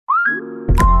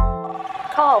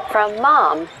call from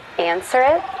Mom. Answer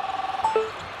it.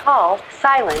 Call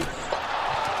silence.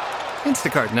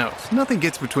 Instacart knows nothing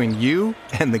gets between you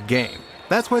and the game.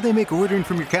 That's why they make ordering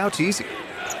from your couch easy.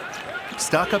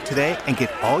 Stock up today and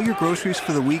get all your groceries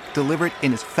for the week delivered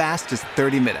in as fast as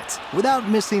 30 minutes without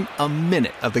missing a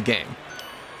minute of the game.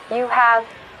 You have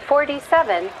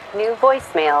 47 new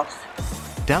voicemails.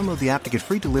 Download the app to get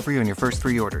free delivery on your first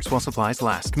 3 orders while supplies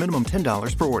last. Minimum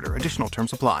 $10 per order. Additional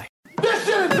terms apply. This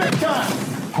shit is big time!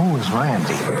 Who is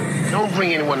Randy? Don't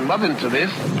bring anyone mother into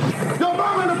this. Yo,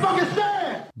 mom in the fucking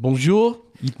stand! Bonjour,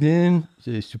 Ethan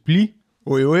Suplee.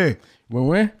 Oui, oui. Ouais,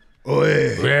 ouais.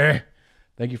 Oui. Ouais.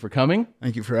 Thank you for coming.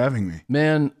 Thank you for having me.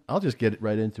 Man, I'll just get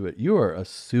right into it. You are a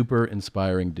super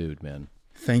inspiring dude, man.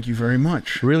 Thank you very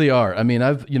much. Really are. I mean,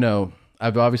 I've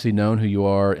obviously known who you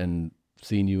are and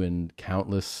seen you in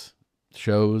countless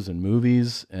shows and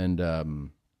movies. And,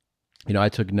 I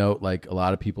took note like a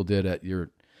lot of people did at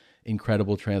your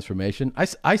incredible transformation.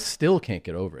 I still can't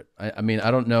get over it. I mean,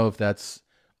 I don't know if that's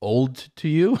old to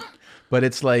you, but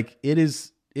it's like,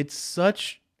 it's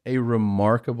such a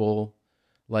remarkable,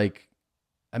 like,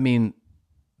 I mean,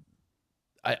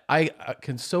 I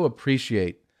can so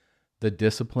appreciate the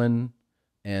discipline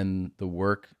and the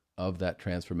work of that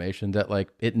transformation that like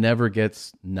it never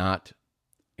gets not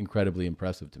incredibly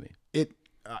impressive to me.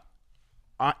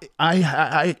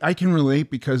 I can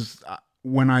relate because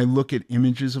when I look at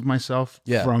images of myself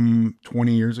from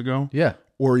 20 years ago,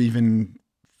 or even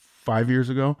 5 years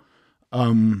ago,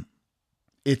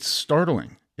 it's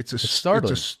startling. It's a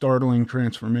startling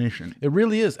transformation. It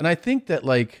really is. And I think that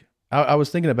like, I was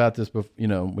thinking about this before,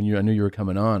 when I knew you were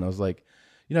coming on, I was like,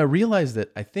 I realized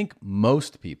that I think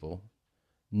most people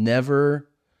never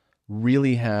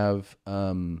really have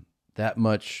that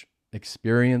much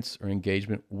experience or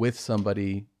engagement with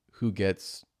somebody who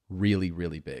gets really,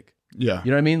 really big. Yeah.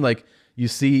 You know what I mean? Like you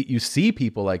see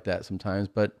people like that sometimes,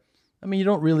 but I mean, you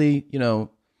don't really, you're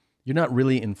not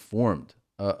really informed.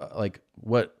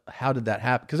 How did that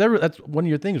happen? Because that's one of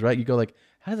your things, right? You go like,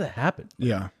 how does that happen?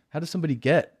 Yeah. How does somebody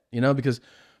get, because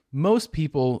most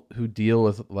people who deal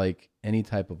with like any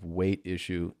type of weight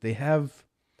issue, they have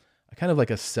a kind of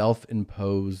like a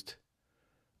self-imposed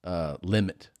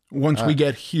limit. Once we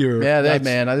get here.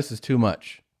 This is too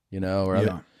much,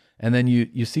 and then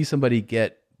you see somebody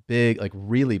get big, like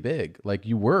really big, like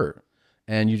you were,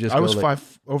 and you just I was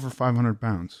over 500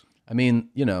 pounds. I mean,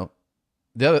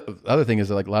 the other thing is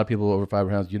that like a lot of people over 500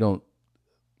 pounds, you don't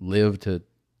live to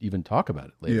even talk about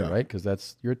it later, right?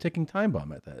 Because you're a ticking time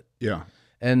bomb at that. Yeah.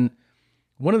 And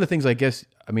one of the things I guess,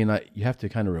 you have to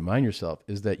kind of remind yourself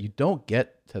is that you don't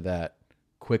get to that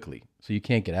quickly. So you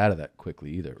can't get out of that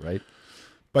quickly either, right?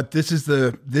 But this is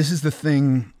the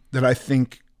thing that I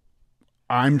think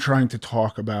I'm trying to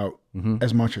talk about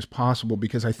as much as possible,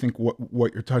 because I think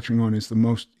what you're touching on is the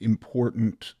most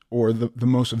important or the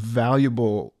most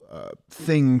valuable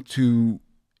thing to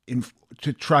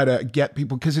try to get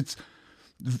people, because it's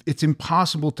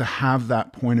impossible to have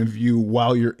that point of view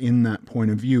while you're in that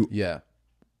point of view. Yeah.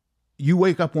 You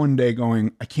wake up one day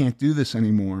going, I can't do this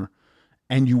anymore.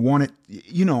 And you want it,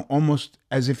 almost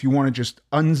as if you want to just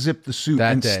unzip the suit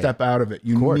and step out of it.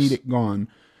 You need it gone.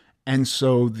 And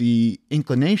so the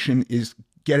inclination is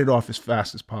get it off as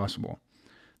fast as possible.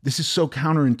 This is so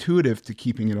counterintuitive to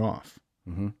keeping it off.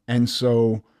 Mm-hmm. And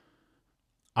so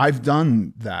I've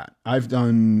done that. I've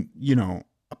done,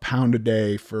 a pound a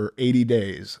day for 80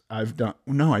 days. I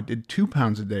did 2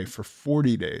 pounds a day for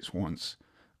 40 days once.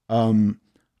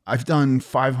 I've done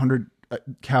 500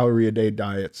 calorie a day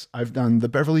diets. I've done the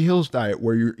Beverly Hills diet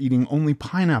where you're eating only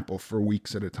pineapple for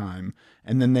weeks at a time.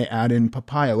 And then they add in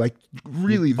papaya. Like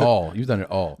really you've done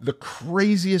it all. The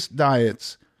craziest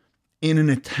diets in an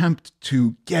attempt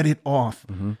to get it off.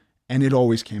 Mm-hmm. And it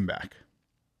always came back.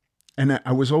 And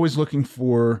I was always looking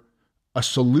for a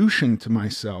solution to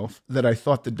myself that I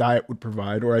thought the diet would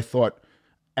provide, or I thought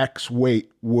X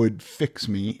weight would fix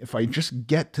me. If I just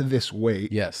get to this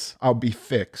weight, yes, I'll be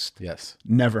fixed. Yes.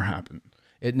 Never happened.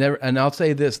 It never. And I'll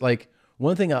say this, like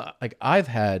one thing, I've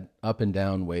had up and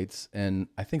down weights. And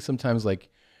I think sometimes like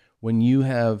when you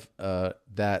have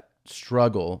that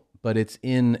struggle, but it's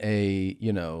in a,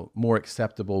 more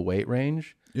acceptable weight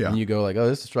range. Yeah. And you go like, oh,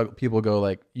 this is a struggle. People go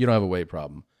like, you don't have a weight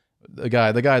problem. The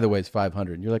guy that weighs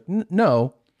 500. And you're like,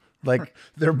 no. Like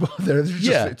they're just,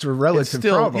 it's a relative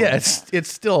problem. Yeah,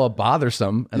 it's still a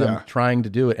bothersome, and I'm trying to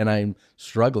do it, and I'm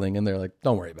struggling, and they're like,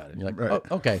 "Don't worry about it." And you're like, right.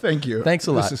 "Oh, okay, thank you, thanks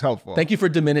a lot. This is helpful. Thank you for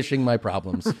diminishing my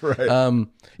problems." Right?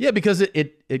 Because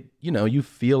it you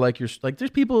feel like you're like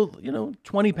there's people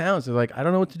 20 pounds. They're like, I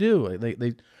don't know what to do.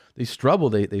 They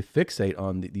struggle. They fixate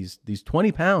on these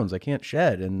 20 pounds I can't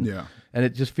shed, and it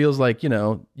just feels like you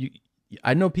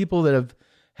I know people that have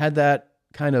had that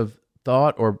kind of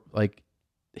thought or like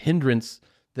hindrance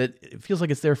that it feels like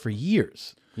it's there for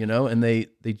years, and they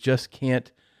just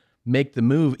can't make the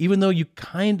move, even though you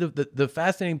kind of, the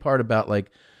fascinating part about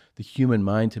like the human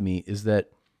mind to me is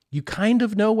that you kind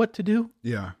of know what to do.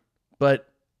 Yeah. But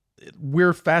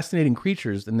we're fascinating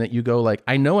creatures in that you go like,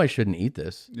 I know I shouldn't eat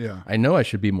this. Yeah. I know I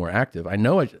should be more active. I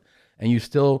know and you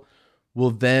still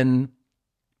will then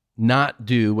not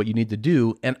do what you need to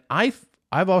do. And I've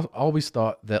always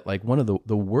thought that like one of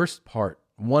the worst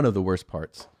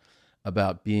parts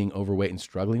about being overweight and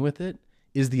struggling with it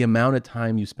is the amount of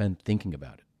time you spend thinking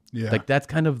about it. Yeah. Like that's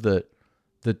kind of the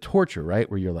torture, right?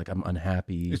 Where you're like, I'm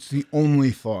unhappy. It's the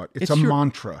only thought. It's a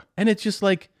mantra. And it's just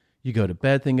like, you go to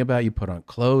bed thinking about it, you put on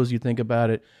clothes, you think about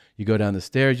it, you go down the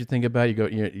stairs, you think about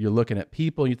it, you're looking at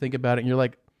people, you think about it, and you're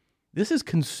like, this is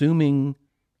consuming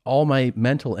all my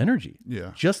mental energy.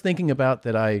 Yeah. Just thinking about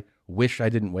that I wish I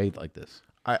didn't weigh like this.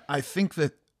 I think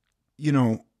that,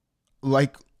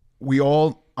 like we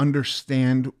all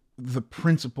understand the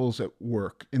principles at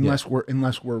work unless we're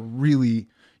really,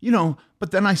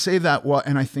 but then I say that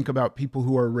and I think about people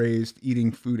who are raised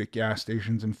eating food at gas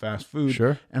stations and fast food.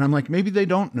 Sure. And I'm like, maybe they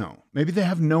don't know. Maybe they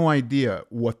have no idea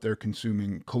what they're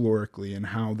consuming calorically and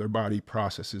how their body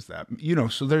processes that,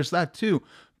 so there's that too.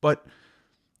 But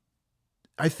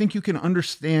I think you can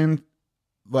understand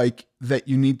like that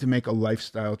you need to make a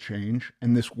lifestyle change.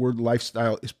 And this word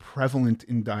lifestyle is prevalent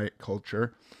in diet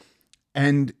culture.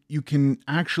 And you can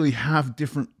actually have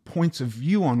different points of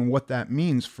view on what that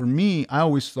means. For me, I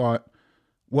always thought,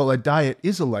 well, a diet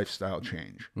is a lifestyle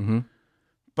change. Mm-hmm.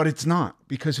 But it's not,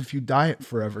 because if you diet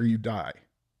forever, you die.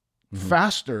 Mm-hmm.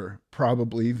 Faster,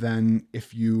 probably, than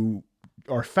if you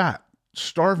are fat.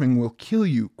 Starving will kill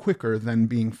you quicker than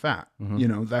being fat.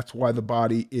 Mm-hmm. That's why the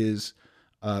body is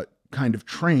kind of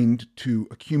trained to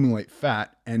accumulate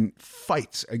fat and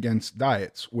fights against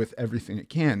diets with everything it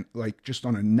can. Like just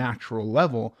on a natural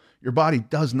level, your body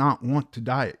does not want to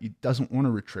diet. It doesn't want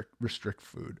to restrict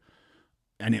food.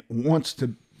 And it wants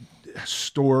to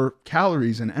store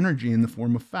calories and energy in the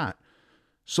form of fat.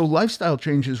 So lifestyle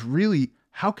change is really,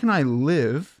 how can I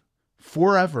live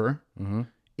forever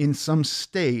in some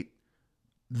state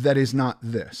that is not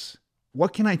this?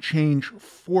 What can I change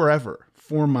forever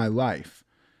for my life?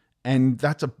 And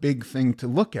that's a big thing to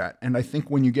look at. And I think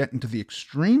when you get into the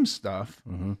extreme stuff,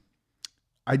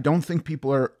 I don't think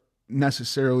people are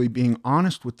necessarily being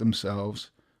honest with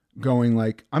themselves, going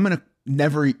like, I'm going to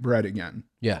never eat bread again.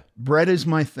 Yeah. Bread is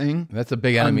my thing. That's a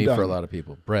big enemy for a lot of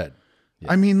people. Bread.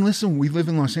 Yeah. I mean, listen, we live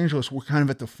in Los Angeles. We're kind of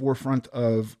at the forefront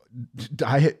of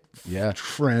diet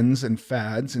trends and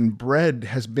fads. And bread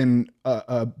has been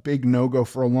a big no-go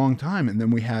for a long time. And then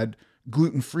we had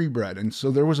gluten-free bread. And so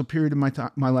there was a period in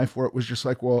my life where it was just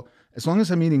like, well, as long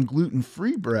as I'm eating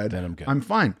gluten-free bread, then I'm good. I'm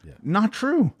fine. Yeah. Not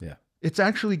true. Yeah. It's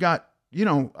actually got,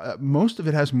 most of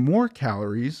it has more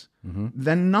calories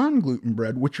than non-gluten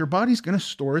bread, which your body's going to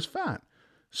store as fat.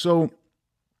 So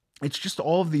it's just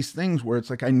all of these things where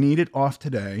it's like, I need it off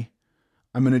today.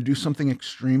 I'm going to do something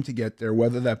extreme to get there,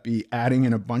 whether that be adding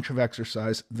in a bunch of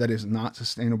exercise that is not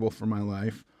sustainable for my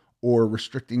life, or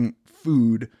restricting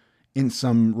food in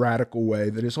some radical way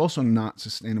that is also not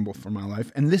sustainable for my life.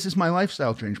 And this is my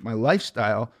lifestyle change. My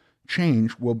lifestyle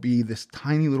change will be this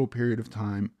tiny little period of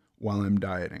time while I'm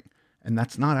dieting. And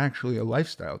that's not actually a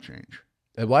lifestyle change.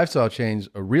 A lifestyle change,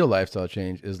 a real lifestyle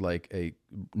change, is like a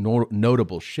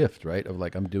notable shift, right? Of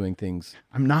like, I'm doing things.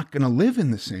 I'm not going to live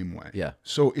in the same way. Yeah.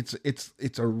 So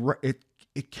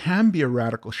it can be a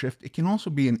radical shift. It can also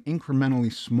be an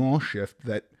incrementally small shift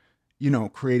that,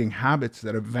 creating habits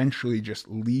that eventually just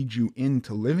lead you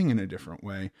into living in a different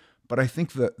way. But I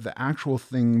think the actual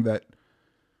thing that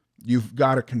you've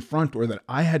got to confront, or that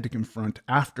I had to confront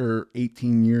after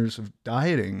 18 years of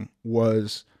dieting,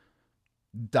 was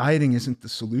dieting isn't the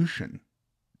solution.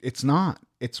 It's not.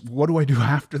 It's, what do I do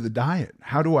after the diet?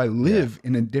 How do I live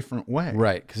in a different way?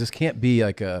 Right. Because this can't be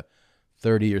like a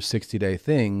 30 or 60 day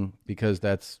thing, because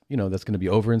that's going to be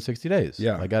over in 60 days.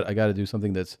 Yeah. I got to do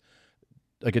something that's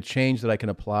like a change that I can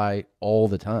apply all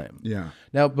the time. Yeah.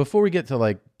 Now, before we get to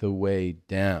like the way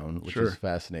down, which is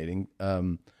fascinating,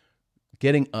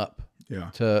 getting up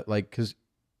to like, because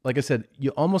like I said, you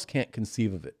almost can't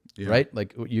conceive of it, right?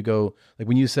 Like you go, like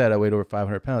when you said I weighed over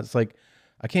 500 pounds, it's like,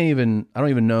 I don't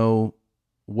even know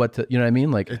what to, you know what I mean?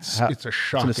 Like it's a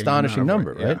shocking, it's an astonishing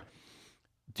number, right?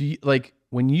 Do you, like,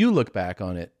 when you look back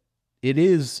on it, it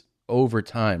is over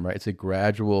time, right? It's a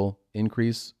gradual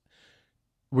increase.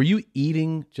 Were you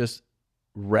eating just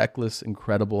reckless,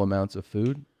 incredible amounts of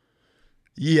food?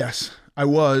 Yes, I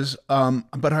was.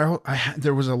 But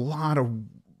there was a lot of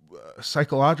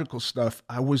psychological stuff,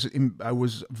 I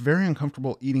was very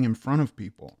uncomfortable eating in front of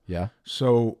people. Yeah.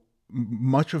 So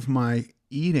much of my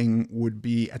eating would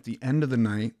be at the end of the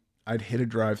night. I'd hit a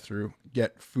drive-through,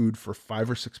 get food for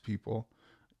 5 or 6 people,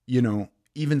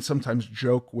 even sometimes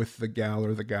joke with the gal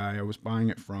or the guy I was buying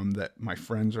it from that my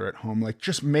friends are at home, like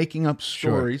just making up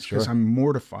stories because I'm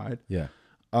mortified. Yeah.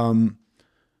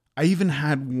 I even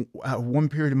had one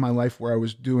period in my life where I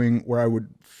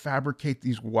would fabricate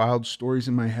these wild stories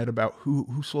in my head about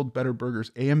who sold better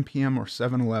burgers, AM, PM, or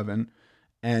 7-Eleven,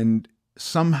 and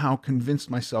somehow convinced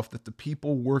myself that the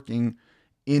people working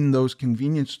in those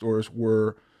convenience stores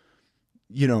were,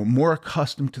 more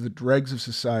accustomed to the dregs of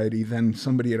society than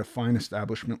somebody at a fine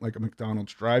establishment like a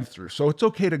McDonald's drive-thru. So it's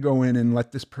okay to go in and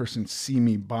let this person see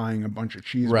me buying a bunch of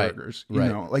cheeseburgers,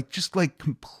 right. Just like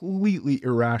completely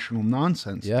irrational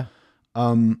nonsense. Yeah.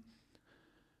 I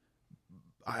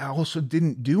also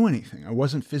didn't do anything. I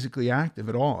wasn't physically active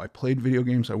at all. I played video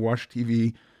games. I watched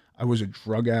TV. I was a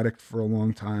drug addict for a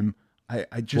long time.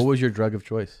 What was your drug of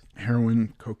choice?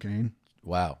 Heroin, cocaine.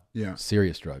 Wow. Yeah.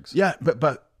 Serious drugs. Yeah,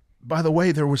 but by the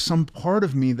way, there was some part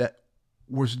of me that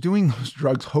was doing those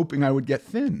drugs hoping I would get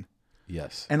thin.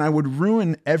 Yes. And I would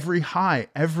ruin every high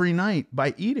every night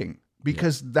by eating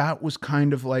because that was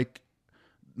kind of like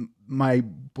my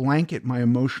blanket, my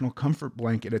emotional comfort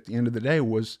blanket at the end of the day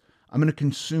was I'm going to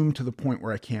consume to the point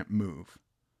where I can't move,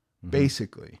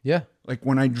 basically. Yeah. Like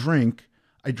when I drink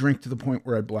to the point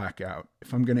where I black out.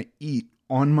 If I'm going to eat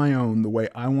on my own the way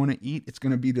I want to eat, it's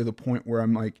going to be to the point where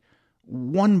I'm like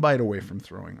one bite away from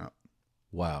throwing up.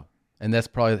 Wow. And that's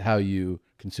probably how you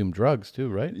consume drugs too,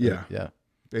 right? Yeah. Yeah.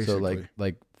 Basically. So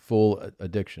like full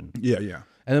addiction. Yeah, yeah.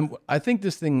 And then I think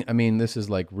this thing, I mean, this is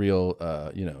like real,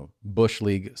 Bush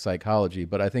League psychology,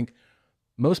 but I think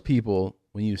most people,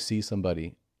 when you see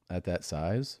somebody at that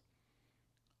size,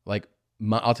 like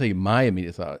I'll tell you, my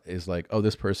immediate thought is like, oh,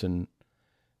 this person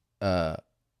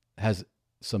has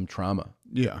some trauma.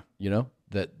 Yeah.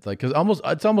 That like, cause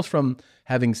it's almost from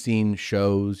having seen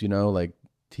shows, like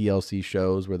TLC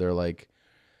shows where they're like,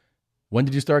 when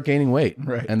did you start gaining weight?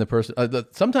 Right. And the person,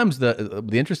 sometimes the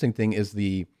interesting thing is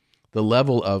the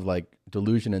level of like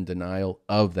delusion and denial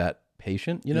of that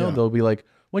patient, they'll be like,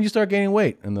 when did you start gaining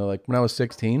weight? And they're like, when I was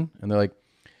 16. And they're like,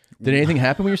 did anything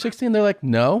happen when you're 16? They're like,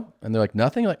 no. And they're like,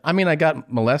 nothing. Like, I mean, I got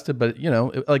molested, but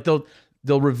like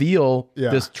they'll reveal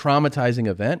this traumatizing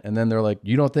event. And then they're like,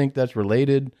 you don't think that's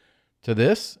related to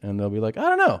this? And they'll be like, I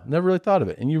don't know. Never really thought of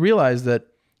it. And you realize that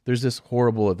there's this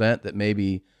horrible event that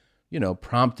maybe,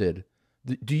 prompted.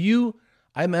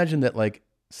 I imagine that like,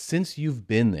 since you've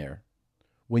been there,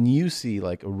 when you see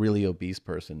like a really obese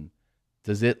person,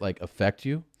 does it like affect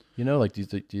you? Like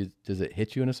does it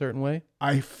hit you in a certain way?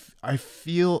 I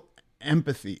feel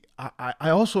empathy. I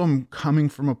also am coming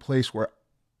from a place where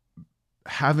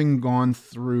having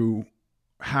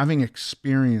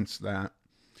experienced that,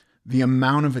 the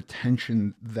amount of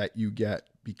attention that you get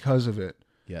because of it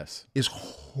is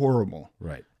horrible.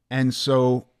 Right. And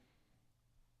so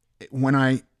when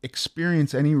I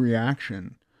experience any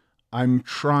reaction, I'm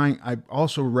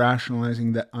also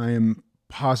rationalizing that I am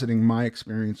positing my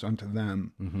experience onto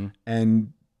them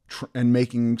and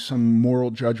making some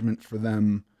moral judgment for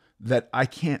them that I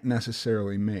can't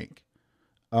necessarily make.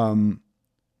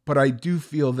 But I do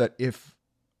feel that if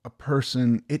a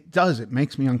person, it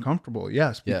makes me uncomfortable.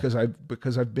 Yes. Because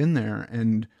I've been there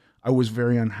and I was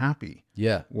very unhappy.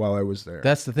 Yeah. While I was there.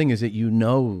 That's the thing is that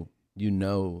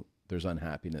there's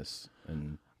unhappiness.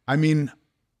 And I mean,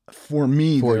 for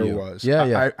me, there was.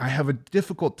 Yeah. I have a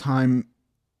difficult time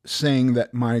saying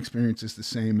that my experience is the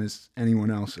same as anyone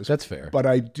else's. That's fair. But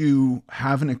I do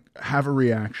have a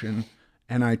reaction,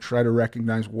 and I try to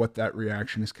recognize what that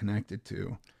reaction is connected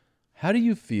to. How do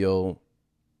you feel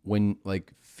when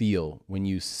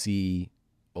you see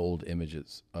old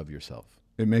images of yourself?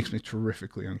 It makes me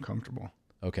terrifically uncomfortable.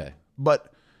 Okay.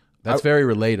 But that's very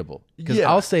relatable. Because Yeah.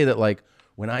 I'll say that like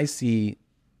when I see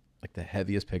like the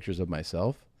heaviest pictures of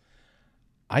myself,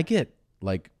 I get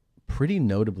like pretty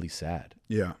notably sad.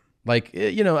 Yeah. Like,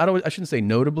 I shouldn't say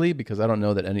notably because I don't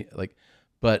know that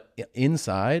but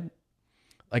inside,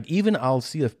 like even I'll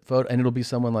see a photo and it'll be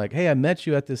someone like, hey, I met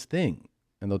you at this thing.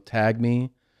 And they'll tag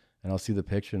me and I'll see the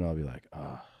picture and I'll be like,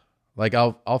 oh, like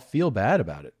I'll feel bad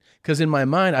about it. Cause in my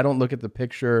mind, I don't look at the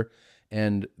picture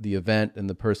and the event and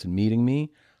the person meeting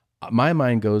me. My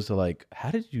mind goes to like,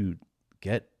 how did you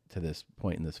get to this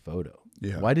point in this photo?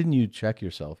 Yeah. Why didn't you check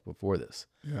yourself before this?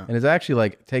 Yeah. And it's actually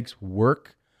like, it takes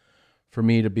work for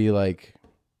me to be like,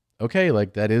 okay,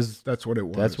 like that's what it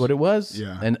was. That's what it was.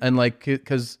 Yeah. And like,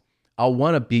 cause I'll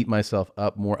want to beat myself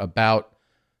up more about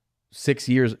 6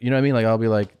 years. You know what I mean? Like I'll be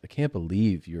like, I can't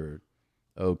believe you're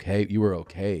okay. You were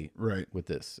okay right with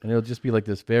this. And it'll just be like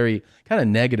this very kind of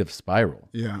negative spiral.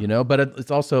 Yeah. You know, but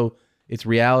it's also, it's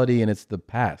reality and it's the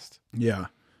past. Yeah.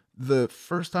 The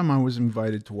first time I was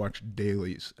invited to watch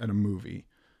dailies at a movie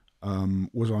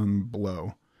was on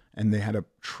Blow. And they had a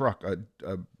truck,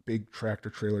 a big tractor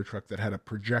trailer truck that had a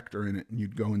projector in it. And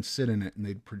you'd go and sit in it and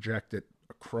they'd project it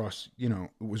across, you know,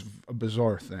 it was a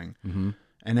bizarre thing. Mm-hmm.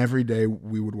 And every day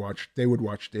they would watch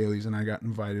dailies, and I got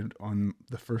invited on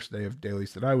the first day of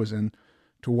dailies that I was in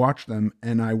to watch them.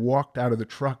 And I walked out of the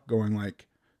truck going like,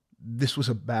 this was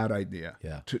a bad idea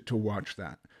to watch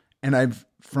that. And I've,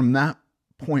 from that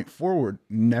point forward,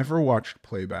 never watched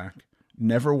playback,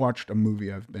 never watched a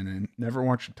movie I've been in, never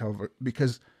watched a television,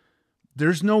 because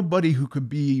there's nobody who could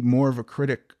be more of a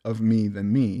critic of me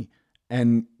than me.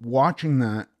 And watching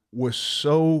that was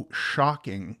so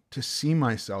shocking to see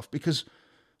myself, because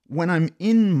when I'm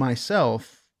in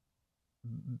myself,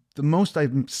 the most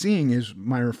I'm seeing is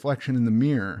my reflection in the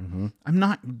mirror. Mm-hmm. I'm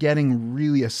not getting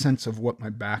really a sense of what my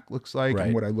back looks like Right.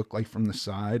 and what I look like from the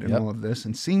side and all of this.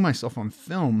 And seeing myself on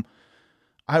film,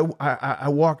 I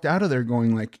walked out of there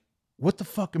going like, what the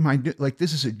fuck am I doing? Like,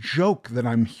 this is a joke that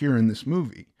I'm here in this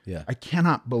movie. Yeah. I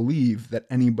cannot believe that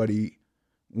anybody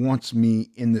wants me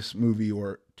in this movie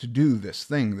or to do this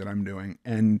thing that I'm doing.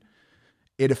 And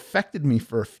it affected me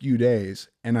for a few days.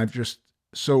 And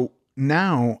so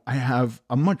now I have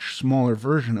a much smaller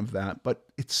version of that, but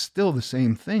it's still the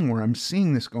same thing where I'm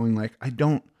seeing this going like, I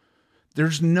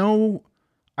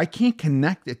can't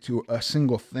connect it to a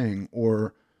single thing,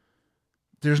 or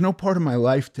there's no part of my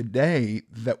life today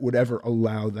that would ever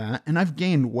allow that. And I've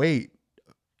gained weight,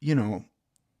 you know,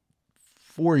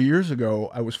 4 years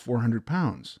ago, I was 400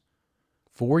 pounds.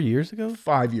 4 years ago?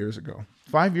 5 years ago.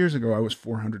 5 years ago, I was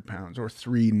 400 pounds, or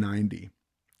 390.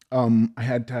 I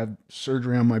had to have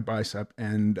surgery on my bicep,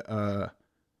 and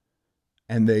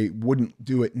they wouldn't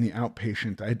do it in the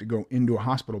outpatient. I had to go into a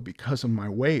hospital because of my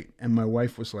weight. And my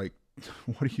wife was like,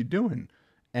 what are you doing?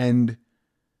 And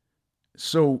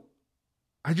so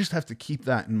I just have to keep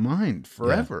that in mind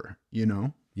forever, you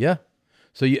know? Yeah.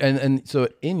 So so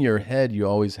in your head, you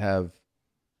always have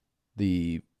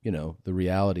the, you know, the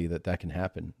reality that can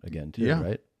happen again too,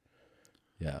 right?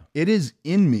 Yeah. It is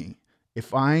in me.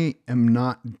 If I am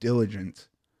not diligent,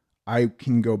 I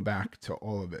can go back to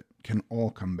all of it, can all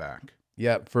come back.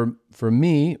 Yeah. For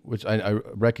me, which I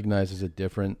recognize as a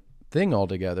different thing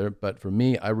altogether, but for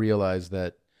me, I realize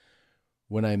that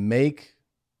when I make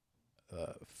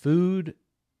food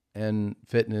and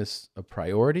fitness a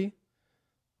priority,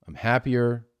 I'm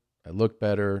happier, I look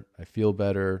better, I feel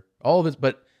better, all of it,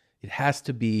 but it has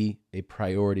to be a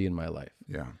priority in my life.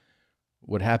 Yeah.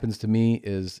 What happens to me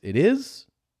is it is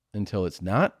until it's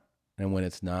not. And when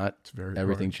it's not,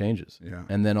 everything changes. Yeah.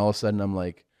 And then all of a sudden I'm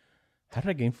like, how did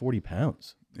I gain 40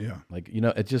 pounds? Yeah. Like, you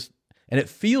know, it just, and it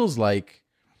feels like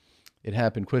it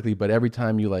happened quickly, but every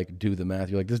time you like do the math,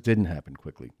 you're like, this didn't happen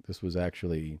quickly. This was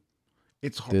actually,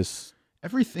 it's hard. This.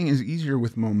 Everything is easier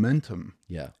with momentum.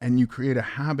 Yeah. And you create a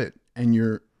habit and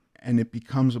it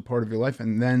becomes a part of your life.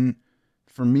 And then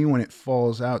for me, when it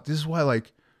falls out, this is why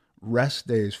like rest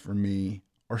days for me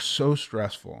are so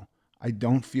stressful. I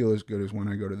don't feel as good as when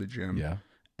I go to the gym. Yeah.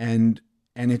 And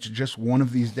it's just one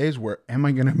of these days where am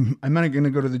I gonna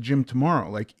go to the gym tomorrow?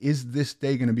 Like, is this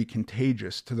day gonna be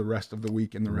contagious to the rest of the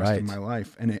week and the rest of my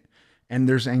life? And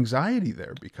there's anxiety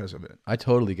there because of it. I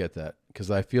totally get that, because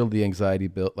I feel the anxiety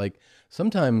built. Like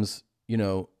sometimes, you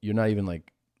know, you're not even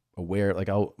like aware. Like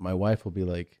my wife will be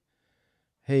like,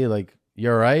 "Hey, like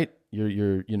you all right?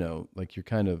 You're you know, like you're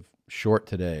kind of short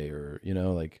today, or you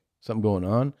know, like something going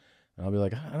on." And I'll be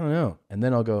like, I don't know. And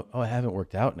then I'll go, oh, I haven't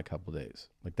worked out in a couple of days.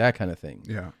 Like that kind of thing.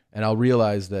 Yeah. And I'll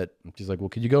realize that she's like, well,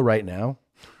 could you go right now?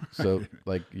 So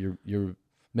like you're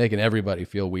making everybody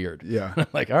feel weird. Yeah. I'm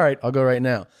like, all right, I'll go right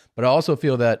now. But I also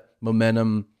feel that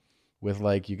momentum with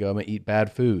like, you go, I'm going to eat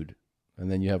bad food. And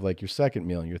then you have like your second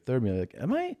meal and your third meal. You're like,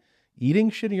 am I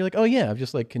eating shitty? You're like, oh yeah, I'm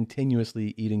just like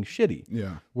continuously eating shitty.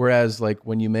 Yeah. Whereas like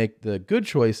when you make the good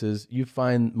choices, you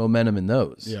find momentum in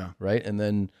those. Yeah. Right. And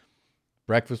then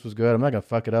breakfast was good. I'm not going to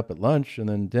fuck it up at lunch, and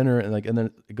then dinner, and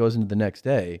then it goes into the next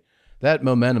day. That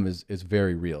momentum is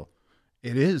very real.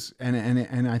 It is.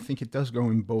 And I think it does go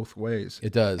in both ways.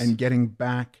 It does. And getting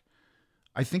back,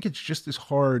 I think it's just as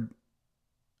hard,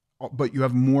 but you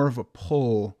have more of a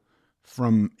pull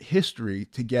from history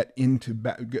to get into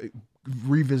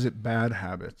revisit bad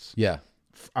habits. Yeah.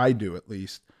 I do, at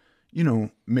least. You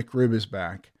know, McRib is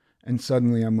back, and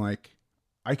suddenly I'm like,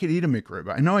 I could eat a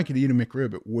McRib. I know I could eat a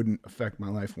McRib. It wouldn't affect my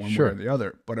life one way or the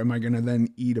other. But am I going to then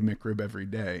eat a McRib every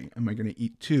day? Am I going to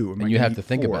eat two? And you have to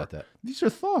think about that. These are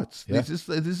thoughts. Yeah. This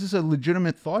is a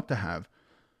legitimate thought to have.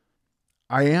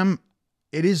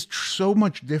 It is so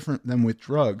much different than with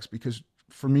drugs, because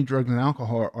for me, drugs and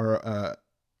alcohol are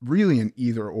really an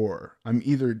either or. I'm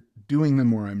either doing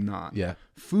them or I'm not. Yeah.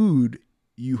 Food,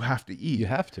 you have to eat. You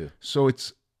have to. So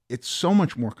it's so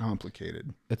much more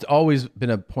complicated. It's always been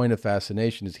a point of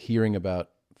fascination, is hearing about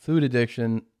food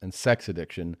addiction and sex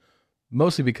addiction,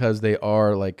 mostly because they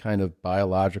are like kind of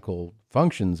biological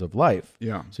functions of life.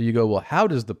 Yeah. So you go, well, how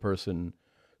does the person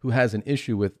who has an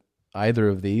issue with either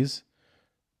of these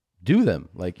do them?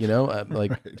 Like,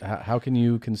 like right. How can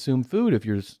you consume food if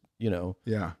you're,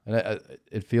 Yeah. And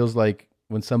it feels like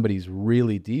when somebody's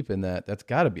really deep in that, that's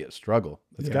got to be a struggle.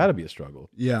 It's got to be a struggle.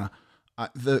 Yeah.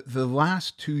 The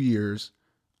last 2 years,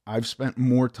 I've spent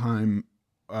more time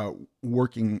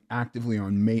working actively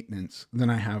on maintenance than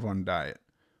I have on diet.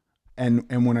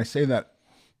 And when I say that,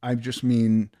 I just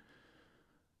mean,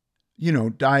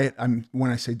 diet. When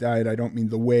I say diet, I don't mean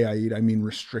the way I eat. I mean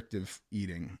restrictive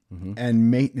eating. Mm-hmm. And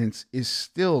maintenance is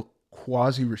still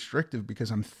quasi-restrictive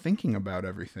because I'm thinking about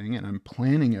everything and I'm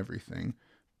planning everything.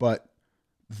 But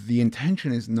the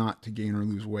intention is not to gain or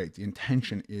lose weight. The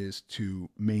intention is to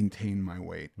maintain my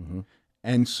weight. Mm-hmm.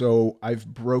 And so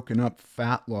I've broken up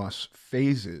fat loss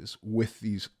phases with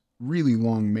these really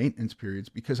long maintenance periods,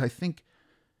 because I think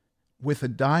with a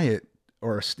diet,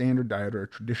 or a standard diet or a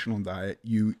traditional diet,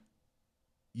 you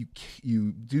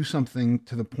do something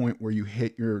to the point where you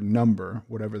hit your number,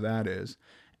 whatever that is.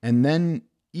 And then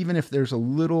even if there's a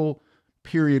little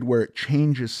period where it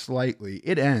changes slightly,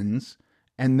 it ends.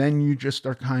 And then you just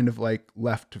are kind of like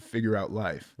left to figure out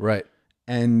life. Right.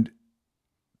 And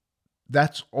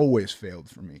that's always failed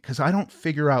for me, because I don't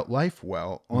figure out life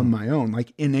well on my own,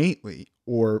 like innately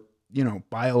or,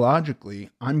 biologically.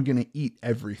 I'm going to eat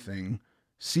everything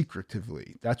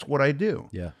secretively. That's what I do.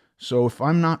 Yeah. So if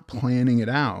I'm not planning it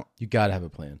out, you got to have a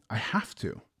plan. I have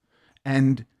to.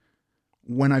 And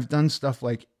when I've done stuff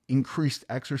like increased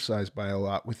exercise by a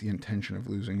lot with the intention of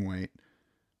losing weight,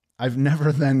 I've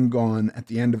never then gone at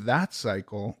the end of that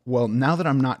cycle, well, now that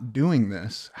I'm not doing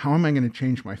this, how am I going to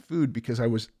change my food? Because I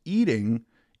was eating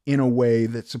in a way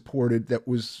that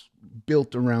was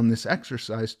built around this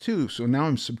exercise too. So now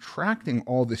I'm subtracting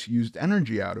all this used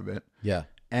energy out of it. Yeah.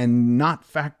 And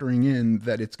not factoring in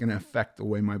that it's going to affect the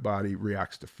way my body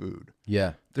reacts to food.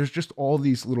 Yeah. There's just all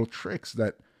these little tricks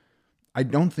that I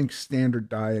don't think standard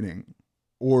dieting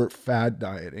or fad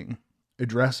dieting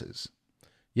addresses.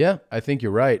 Yeah, I think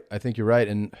you're right.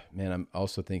 And man, I'm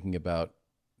also thinking about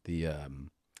the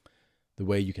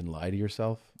way you can lie to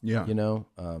yourself. Yeah.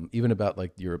 Even about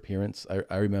like your appearance.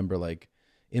 I remember like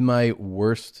in my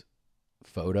worst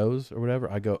photos or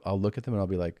whatever, I'll look at them and I'll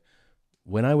be like,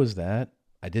 when I was that,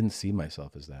 I didn't see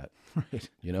myself as that. Right.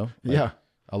 Yeah.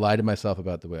 I lie to myself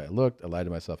about the way I looked. I lie to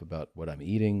myself about what I'm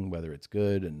eating, whether it's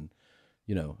good. And,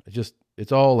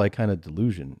 it's all like kind of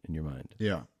delusion in your mind.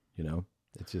 Yeah.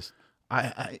 It's just.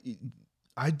 I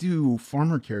do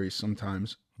farmer carries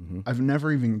sometimes. Mm-hmm. I've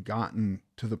never even gotten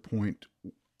to the point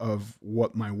of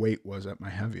what my weight was at my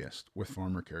heaviest with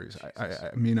farmer carries.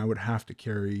 I mean, I would have to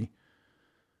carry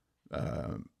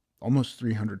almost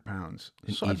 300 pounds.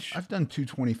 So I've done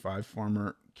 225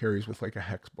 farmer carries with like a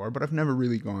hex bar, but I've never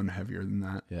really gone heavier than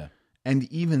that. Yeah. And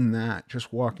even that,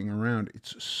 just walking around,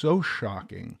 it's so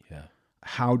shocking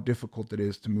how difficult it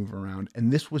is to move around.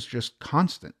 And this was just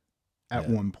constant at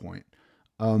one point.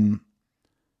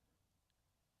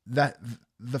 That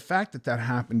the fact that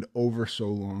happened over so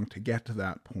long to get to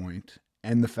that point,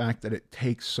 and the fact that it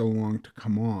takes so long to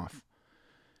come off,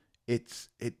 it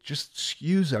just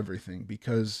skews everything,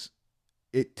 because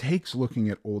it takes looking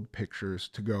at old pictures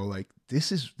to go like,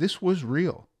 this was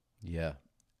real. Yeah.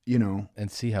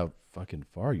 And see how fucking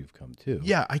far you've come too.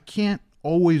 Yeah. I can't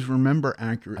always remember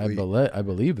accurately. I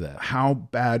believe that. How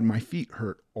bad my feet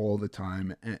hurt all the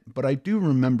time. But I do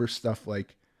remember stuff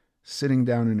like sitting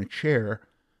down in a chair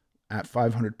at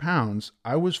 500 pounds.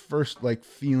 I was first like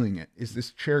feeling it. Is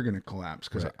this chair going to collapse?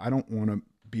 Because I don't want to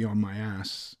be on my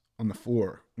ass on the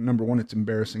floor. Number one, it's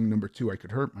embarrassing. Number two, I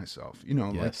could hurt myself.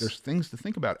 Like there's things to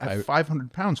think about. At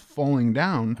 500 pounds falling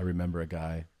down. I remember a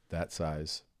guy that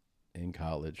size in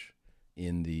college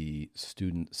in the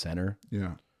student center.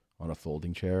 Yeah. On a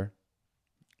folding chair,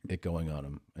 it going on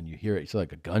him, and you hear it. It's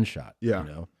like a gunshot. Yeah.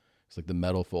 It's like the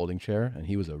metal folding chair, and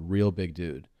he was a real big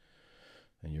dude.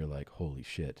 And you're like, holy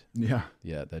shit. Yeah.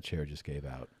 Yeah, that chair just gave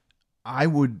out. I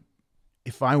would,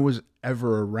 if I was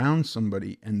ever around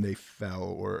somebody and they fell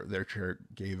or their chair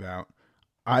gave out,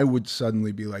 I would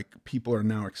suddenly be like, people are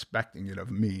now expecting it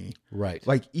of me. Right.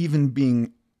 Like even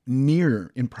being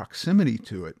near in proximity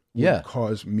to it would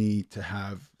cause me to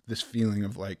have this feeling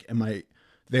of like,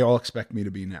 they all expect me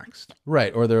to be next.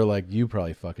 Right. Or they're like, you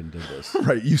probably fucking did this.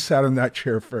 Right. You sat in that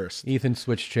chair first. Ethan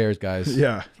switched chairs, guys.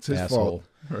 Yeah. It's his Asshole.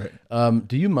 fault. Right.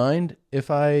 Do you mind if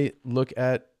I look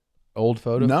at old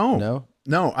photos? No.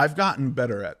 I've gotten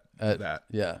better at that.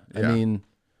 Yeah. I mean,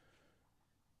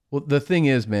 well, the thing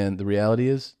is, man, the reality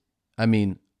is, I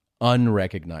mean,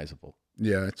 unrecognizable.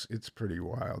 Yeah. It's pretty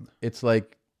wild. It's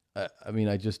like, I mean,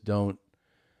 I just don't.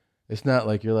 It's not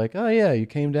like you're like, oh yeah, you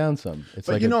came down some. It's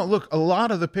but like look, a lot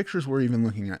of the pictures we're even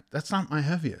looking at, that's not my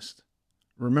heaviest.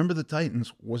 Remember the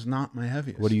Titans was not my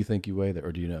heaviest. What do you think you weigh there,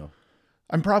 or do you know?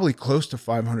 I'm probably close to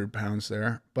 500 pounds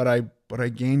there, but I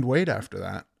gained weight after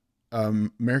that.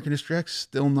 American History X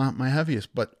still not my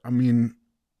heaviest, but I mean,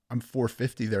 I'm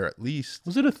 450 there at least.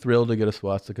 Was it a thrill to get a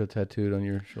swastika tattooed on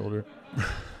your shoulder?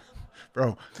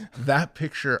 Bro, that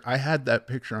picture, I had that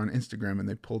picture on Instagram and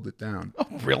they pulled it down. Oh,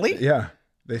 really? Yeah.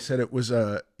 They said it was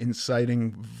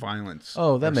inciting violence.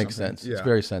 Oh, that makes sense. Yeah. It's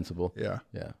very sensible. Yeah.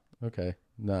 Yeah. Okay.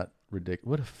 Not ridiculous.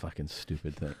 What a fucking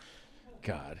stupid thing.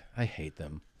 God, I hate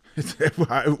them.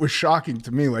 It was shocking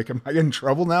to me. Like, am I in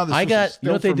trouble now? You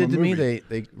know what they did to me?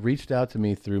 They reached out to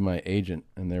me through my agent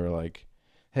and they were like,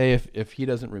 hey, if he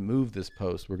doesn't remove this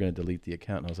post, we're going to delete the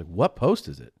account. And I was like, what post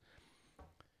is it?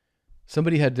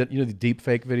 Somebody had, the deep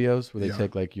fake videos where they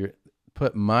take like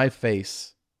put my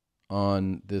face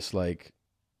on this like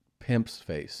pimp's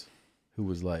face who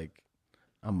was like,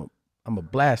 I'm a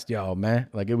blast y'all, man.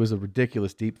 Like, it was a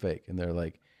ridiculous deep fake. And they're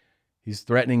like, he's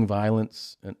threatening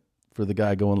violence and for the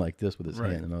guy going like this with his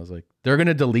hand. And I was like, they're going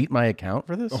to delete my account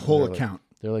for this? The whole account.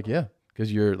 They're like, yeah,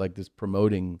 because you're like this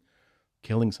promoting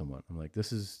killing someone. I'm like,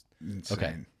 this is insane.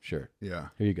 Okay, sure. Yeah.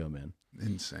 Here you go, man.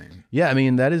 Insane. Yeah, I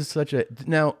mean, that is such a,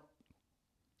 now,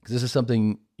 because this is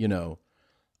something,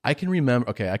 I can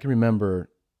remember,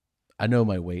 I know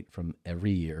my weight from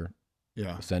every year,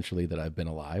 essentially, that I've been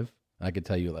alive. I could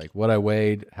tell you like what I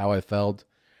weighed, how I felt,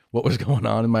 what was going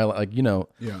on in my life. Like,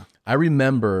 I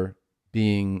remember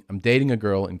I'm dating a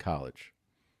girl in college.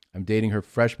 I'm dating her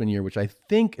freshman year, which I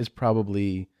think is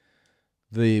probably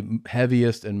the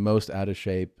heaviest and most out of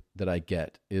shape that I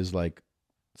get is like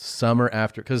summer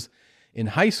after. Because in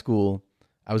high school,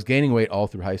 I was gaining weight all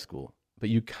through high school, but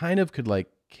you kind of could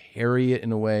like carry it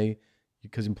in a way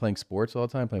because you're playing sports all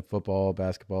the time, playing football,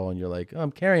 basketball, and you're like,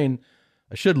 oh,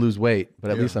 I should lose weight, but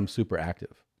at least I'm super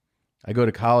active. I go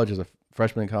to college as a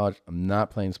freshman in college. I'm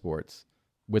not playing sports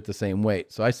with the same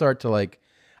weight. So I start to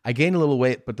I gain a little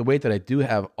weight, but the weight that I do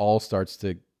have all starts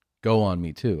to go on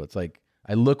me too. It's like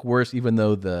I look worse even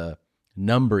though the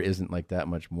number isn't like that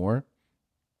much more.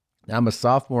 Now I'm a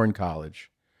sophomore in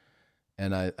college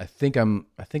and I think I'm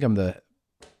the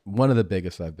one of the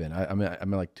biggest I've been. I'm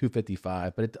like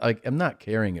 255, but I'm not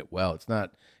carrying it well.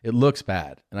 It looks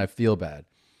bad and I feel bad.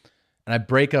 And I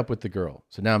break up with the girl.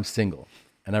 So now I'm single.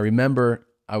 And I remember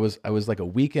I was like a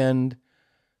weekend,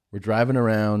 we're driving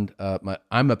around,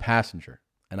 I'm a passenger.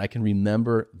 And I can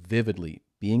remember vividly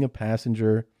being a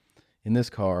passenger in this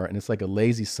car, and it's like a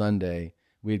lazy Sunday.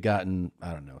 We had gotten,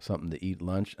 I don't know, something to eat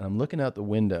lunch, and I'm looking out the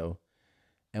window,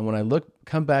 and when I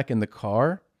come back in the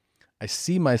car, I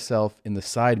see myself in the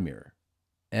side mirror.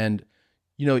 And,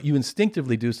 you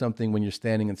instinctively do something when you're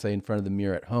standing and say in front of the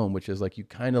mirror at home, which is like you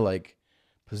kind of like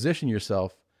position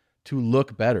yourself to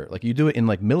look better. Like you do it in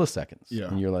like milliseconds. Yeah.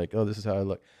 And you're like, oh, this is how I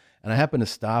look. And I happened to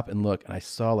stop and look, and I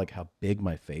saw like how big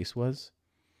my face was.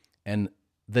 And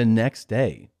the next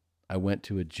day, I went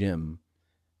to a gym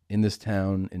in this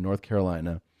town in North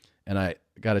Carolina, and I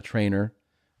got a trainer,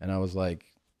 and I was like,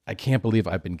 I can't believe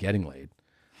I've been getting laid,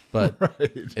 but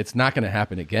it's not going to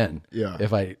happen again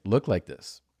if I look like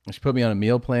this. And she put me on a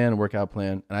meal plan, a workout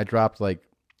plan, and I dropped like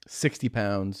 60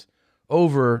 pounds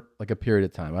over like a period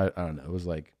of time. I don't know. It was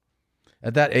like,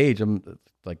 at that age, I'm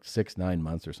like 6-9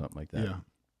 months or something like that. Yeah.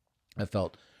 I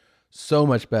felt so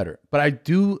much better. But I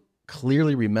do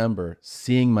clearly remember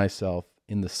seeing myself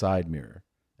in the side mirror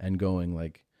and going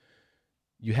like,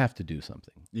 you have to do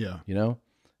something. Yeah.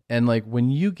 And like when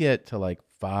you get to like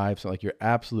 5, so like your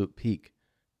absolute peak,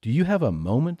 do you have a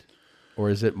moment or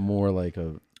is it more like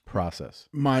a process?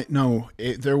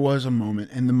 There was a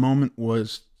moment, and the moment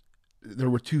was, there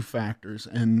were 2 factors.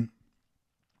 And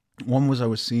one was I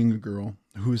was seeing a girl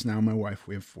who is now my wife.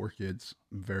 We have 4 kids.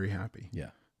 I'm very happy. Yeah.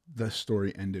 The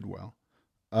story ended well.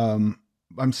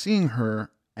 I'm seeing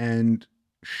her, and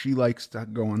she likes to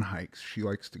go on hikes. She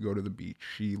likes to go to the beach.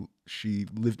 She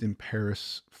lived in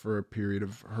Paris for a period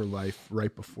of her life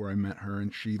right before I met her,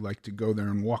 and she liked to go there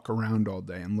and walk around all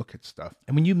day and look at stuff.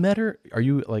 And when you met her, are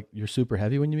you like, you're super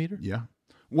heavy when you meet her? Yeah.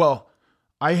 Well,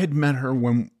 I had met her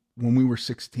when we were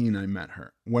 16. I met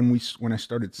her when I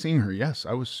started seeing her. Yes,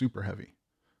 I was super heavy.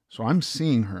 So I'm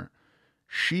seeing her.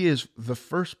 she is the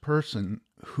first person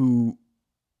who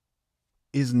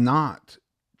is not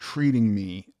treating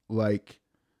me like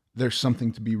there's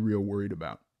something to be real worried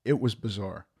about. It was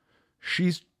bizarre.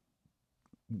 She's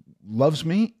loves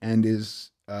me and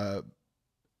is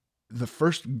the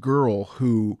first girl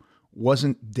who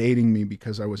wasn't dating me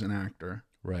because I was an actor,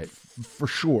 right? For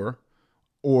sure,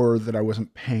 or that I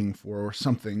wasn't paying for or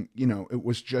something. You know, it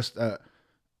was just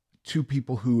two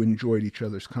people who enjoyed each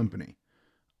other's company.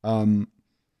 And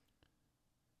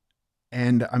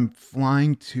I'm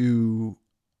flying to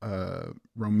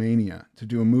Romania to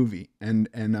do a movie, and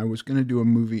I was going to do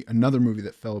another movie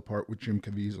that fell apart with Jim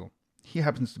Caviezel. He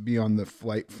happens to be on the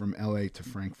flight from LA to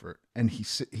Frankfurt, and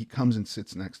he comes and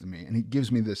sits next to me, and he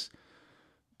gives me this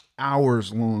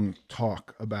hours-long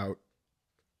talk about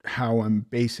how I'm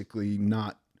basically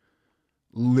not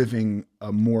living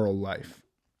a moral life.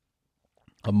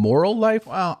 A moral life?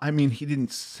 Well, I mean, he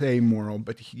didn't say moral,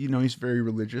 but he's very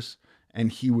religious,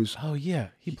 and he was... Oh, yeah.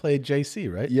 He played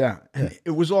JC, right? Yeah. And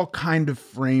it was all kind of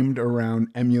framed around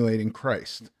emulating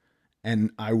Christ.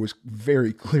 And I was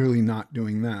very clearly not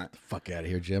doing that. Fuck out of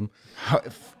here, Jim.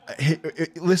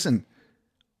 Listen,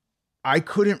 I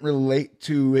couldn't relate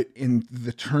to it in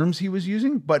the terms he was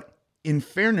using, but in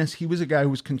fairness, he was a guy who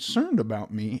was concerned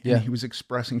about me, and he was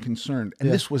expressing concern.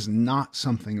 And this was not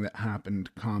something that happened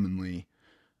commonly,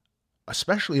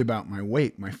 especially about my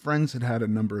weight. My friends had a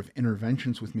number of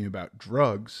interventions with me about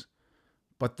drugs,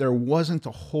 but there wasn't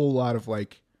a whole lot of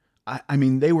I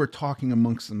mean, they were talking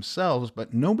amongst themselves,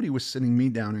 but nobody was sitting me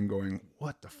down and going,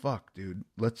 what the fuck, dude?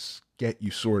 Let's get you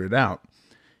sorted out.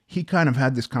 He kind of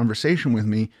had this conversation with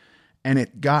me, and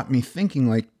it got me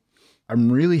thinking,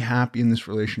 I'm really happy in this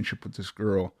relationship with this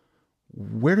girl.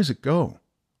 Where does it go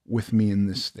with me in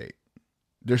this state?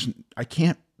 I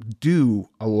can't do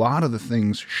a lot of the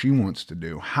things she wants to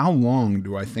do. How long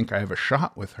do I think I have a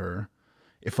shot with her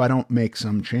if I don't make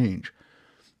some change?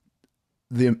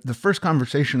 The first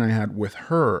conversation I had with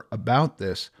her about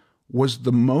this was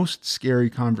the most scary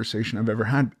conversation I've ever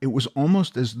had. It was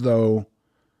almost as though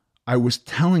I was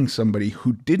telling somebody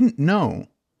who didn't know,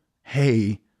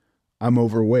 hey, I'm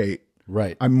overweight.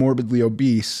 Right. I'm morbidly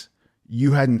obese.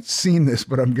 You hadn't seen this,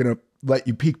 but I'm going to let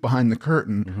you peek behind the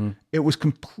curtain. Mm-hmm. It was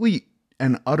complete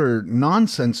and utter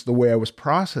nonsense the way I was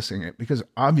processing it, because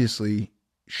obviously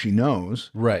she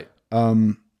knows. Right.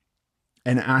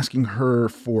 And asking her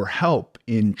for help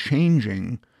in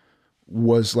changing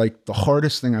was the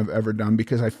hardest thing I've ever done,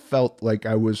 because I felt like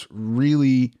I was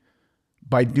really,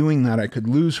 by doing that, I could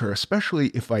lose her, especially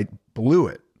if I blew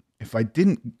it. If I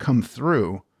didn't come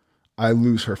through, I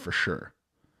lose her for sure.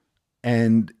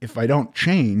 And if I don't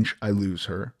change, I lose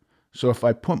her. So if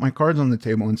I put my cards on the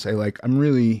table and say, I'm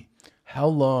really... How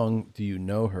long do you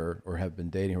know her or have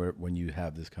been dating her when you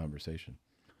have this conversation?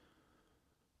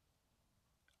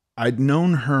 I'd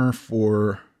known her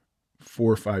for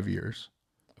 4 or 5 years.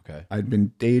 Okay. I'd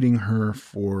been dating her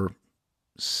for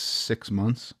 6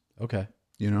 months. Okay.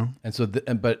 And so,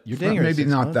 but you're dating her maybe 6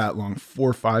 not months? that long, 4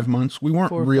 or 5 months. We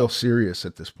weren't real serious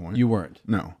at this point. You weren't?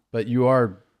 No. But you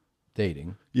are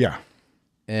dating. Yeah.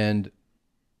 And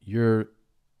you're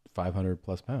 500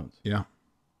 plus pounds. Yeah.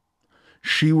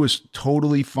 She was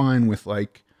totally fine with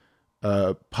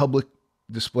public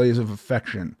displays of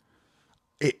affection.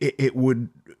 It would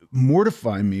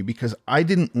mortify me because I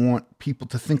didn't want people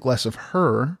to think less of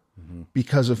her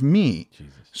because of me.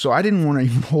 Jesus. So I didn't want to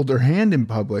even hold her hand in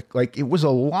public. It was a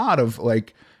lot of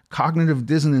cognitive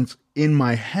dissonance in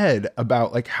my head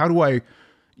about how do I,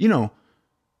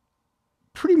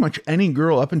 pretty much any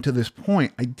girl up until this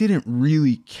point, I didn't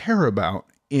really care about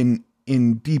in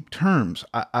deep terms.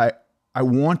 I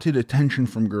wanted attention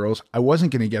from girls. I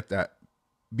wasn't going to get that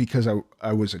because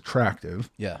I was attractive.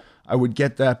 Yeah. I would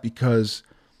get that because,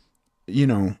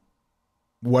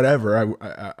 whatever,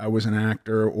 I was an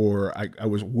actor, or I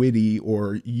was witty,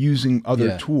 or using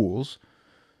other tools.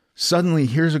 Suddenly,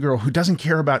 here's a girl who doesn't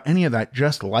care about any of that,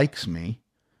 just likes me.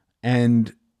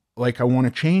 And I want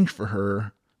to change for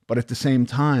her, but at the same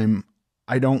time,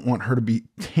 I don't want her to be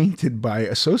tainted by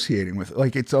associating with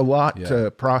it. It's a lot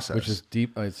to process. Which is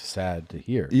deep. It's sad to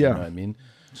hear. Yeah. You know what I mean?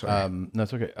 Sorry. No,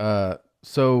 it's okay.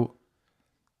 So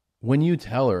when you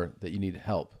tell her that you need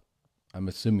help, I'm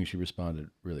assuming she responded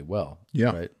really well.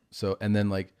 Yeah. Right. So, and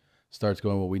then starts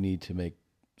going, well, we need to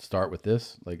start with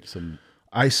this.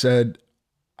 I said,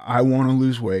 I want to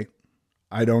lose weight.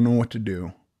 I don't know what to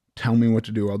do. Tell me what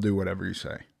to do. I'll do whatever you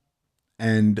say.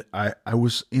 And I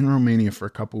was in Romania for a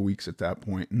couple of weeks at that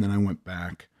point, and then I went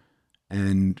back,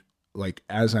 and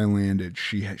as I landed,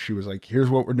 she was like, here's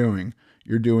what we're doing.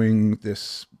 You're doing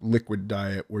this liquid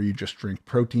diet where you just drink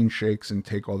protein shakes and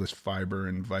take all this fiber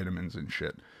and vitamins and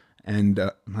shit. And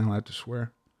am I allowed to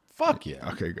swear? Fuck yeah.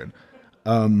 Okay, good.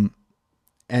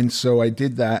 And so I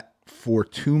did that for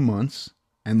 2 months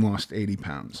and lost 80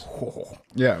 pounds. Whoa.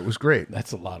 Yeah, it was great.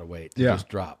 That's a lot of weight to just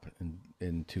drop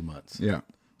in 2 months. Yeah.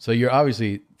 So you're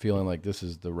obviously feeling like this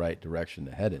is the right direction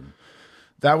to head in.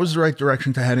 That was the right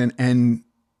direction to head in. And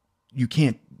you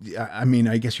can't, I mean,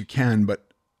 I guess you can,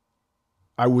 but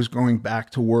I was going back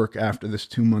to work after this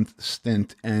 2-month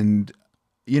stint. And,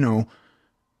 you know,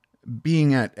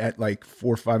 being at like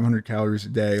 400 or 500 calories a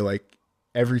day, like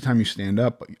every time you stand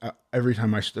up, every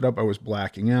time I stood up, I was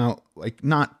blacking out, like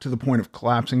not to the point of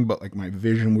collapsing, but like my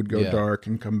vision would go dark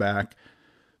and come back.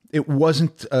 It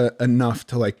wasn't enough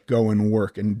to like go and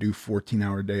work and do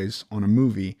 14-hour days on a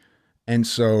movie. And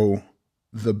so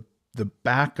the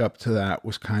backup to that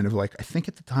was kind of like, I think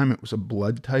at the time it was a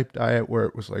blood type diet where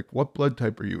it was like, what blood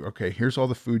type are you? Okay, here's all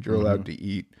the food you're allowed to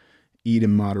eat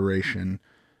in moderation.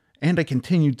 And I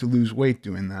continued to lose weight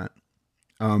doing that.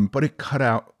 But it cut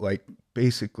out like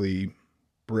basically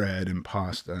bread and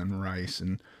pasta and rice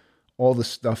and all the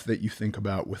stuff that you think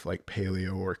about with like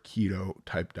paleo or keto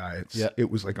type diets. Yep.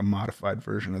 It was like a modified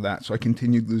version of that. So I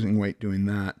continued losing weight doing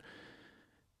that.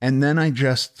 And then I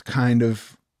just kind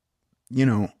of, you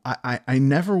know, I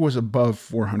never was above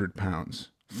 400 pounds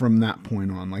from that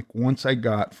point on. Like once I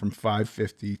got from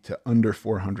 550 to under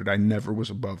 400, I never was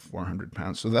above 400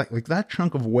 pounds. So that like that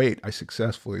chunk of weight I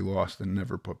successfully lost and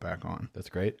never put back on. That's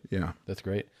great. Yeah. That's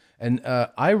great. And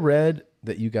I read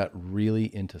that you got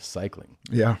really into cycling.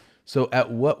 Yeah. So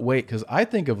at what weight? Because I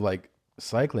think of like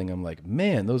cycling, I'm like,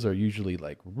 man, those are usually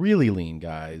like really lean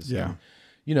guys. Yeah. And,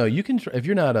 you know, you can, if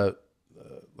you're not a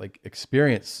like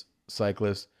experienced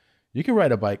cyclist, you can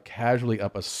ride a bike casually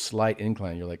up a slight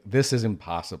incline. You're like, this is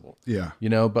impossible. Yeah. You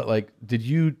know, but like, did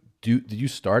you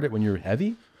start it when you were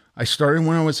heavy? I started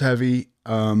when I was heavy.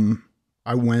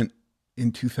 I went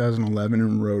in 2011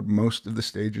 and rode most of the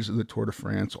stages of the Tour de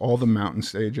France, all the mountain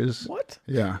stages. What?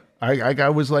 Yeah. I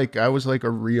was like a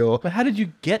real. But how did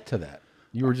you get to that?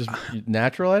 You were just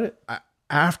natural at it?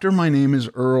 After My Name is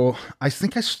Earl, I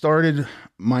think I started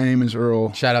My Name is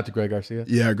Earl. Shout out to Greg Garcia.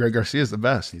 Yeah, Greg Garcia is the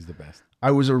best. He's the best.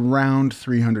 I was around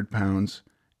 300 pounds.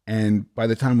 And by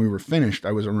the time we were finished,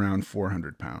 I was around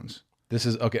 400 pounds. This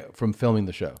is, okay, from filming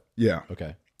the show. Yeah.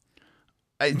 Okay.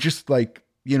 I just like,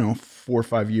 you know, 4 or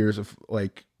 5 years of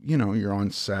like, you know, you're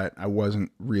on set. I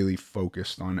wasn't really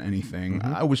focused on anything.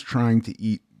 Mm-hmm. I was trying to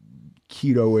eat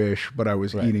keto-ish, but I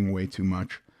was eating way too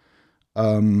much.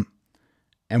 And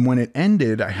when it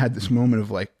ended, I had this moment of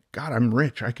like, God, I'm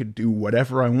rich. I could do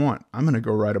whatever I want. I'm going to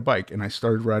go ride a bike. And I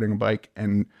started riding a bike.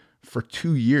 And for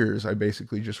 2 years, I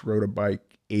basically just rode a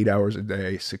bike 8 hours a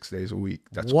day, 6 days a week.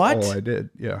 That's all I did.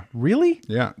 Yeah. Really?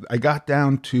 Yeah. I got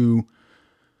down to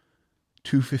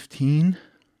 215.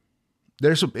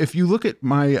 If you look at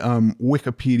my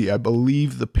Wikipedia, I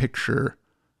believe the picture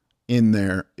in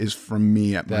there is from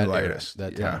me at my lightest.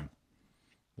 That time.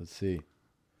 Let's see.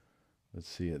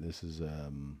 This is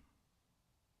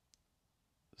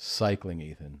cycling,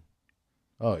 Ethan.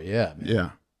 Oh yeah, man. Yeah.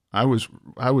 I was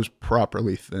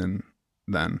properly thin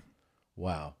then.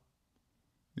 Wow.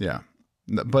 Yeah.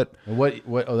 But and what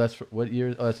that's what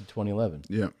year? Oh, that's in 2011.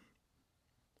 Yeah.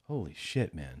 Holy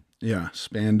shit, man. Yeah,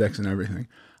 spandex and everything.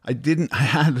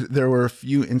 There were a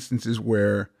few instances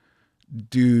where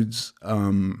dudes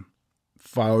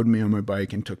followed me on my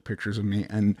bike and took pictures of me,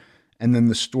 and then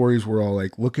the stories were all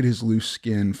like, look at his loose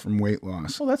skin from weight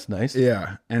loss. Oh, that's nice.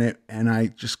 Yeah. And I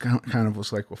just kind of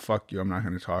was like, well, fuck you. I'm not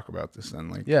going to talk about this then.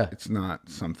 Like, it's not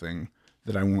something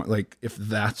that I want. Like, if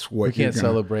that's what we can't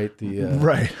celebrate the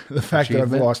right. The fact that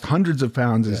I've lost hundreds of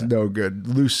pounds is no good.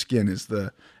 Loose skin is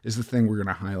the thing we're going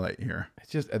to highlight here. It's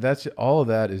just, all of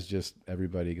that is just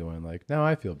everybody going like, now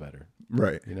I feel better.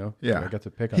 Right. You know? Yeah. I got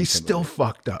to pick on He's somebody. still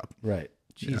fucked up. Right.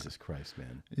 Jesus Christ,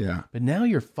 man. Yeah. But now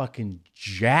you're fucking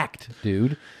jacked,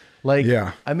 dude. Like,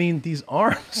 I mean, these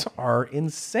arms are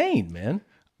insane, man.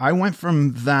 I went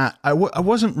from that. I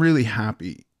wasn't really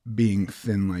happy being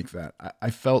thin like that. I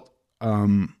felt,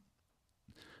 I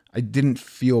didn't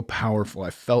feel powerful. I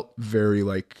felt very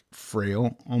like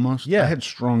frail almost. Yeah. I had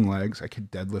strong legs. I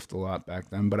could deadlift a lot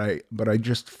back then, but I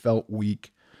just felt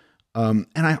weak. And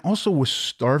I also was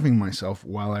starving myself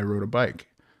while I rode a bike.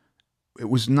 It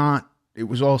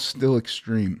was all still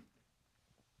extreme.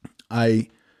 I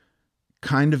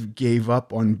kind of gave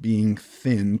up on being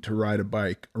thin to ride a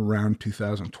bike around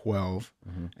 2012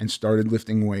 and started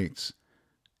lifting weights.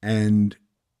 And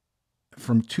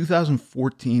from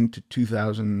 2014 to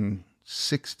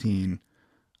 2016,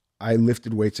 I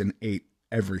lifted weights and ate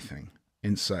everything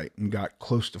in sight and got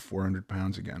close to 400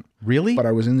 pounds again. Really? But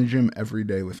I was in the gym every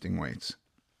day lifting weights.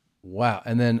 Wow.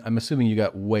 And then I'm assuming you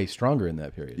got way stronger in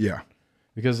that period. Yeah.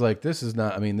 Because like, this is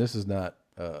not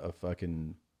a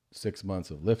fucking 6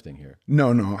 months of lifting here.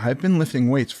 No. I've been lifting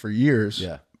weights for years.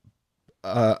 Yeah.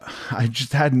 I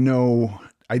just I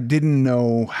didn't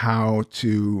know how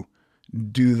to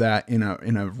do that in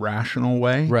a rational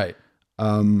way. Right.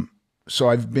 So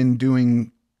I've been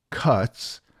doing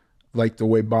cuts like the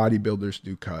way bodybuilders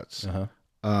do cuts.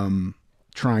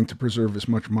 Trying to preserve as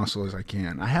much muscle as I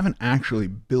can. I haven't actually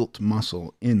built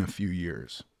muscle in a few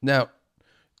years. Now,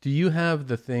 do you have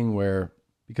the thing where,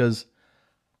 because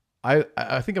I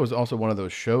think it was also one of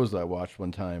those shows that I watched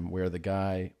one time where the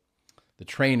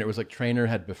trainer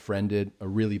had befriended a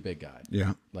really big guy.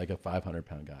 Yeah. Like a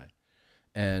 500-pound guy.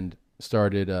 And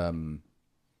started, got him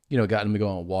to go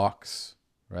on walks,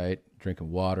 right?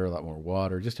 Drinking water, a lot more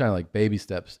water, just kind of like baby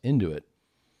steps into it.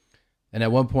 And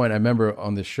at one point, I remember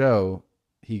on the show,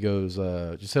 he goes,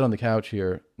 just sit on the couch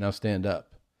here, now stand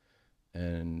up.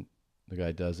 And the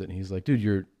guy does it, and he's like, dude,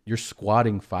 you're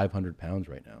squatting 500 pounds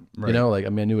right now. Right. I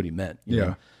knew what he meant. You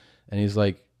know? And he's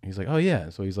like, oh yeah.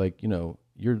 So he's like,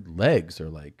 your legs are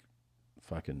like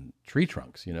fucking tree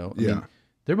trunks, I mean,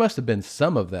 there must have been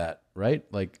some of that, right?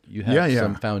 Like you have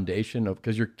some foundation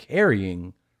because you're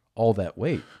carrying all that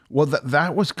weight. Well,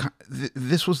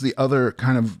 this was the other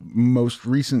kind of most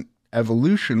recent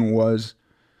evolution was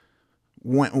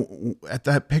when at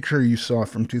that picture you saw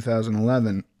from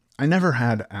 2011, I never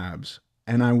had abs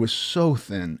and I was so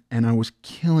thin and I was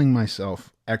killing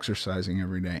myself exercising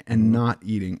every day and not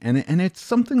eating. And it's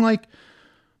something like,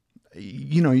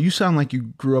 you sound like you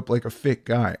grew up like a fit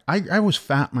guy. I was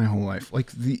fat my whole life.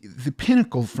 Like the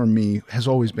pinnacle for me has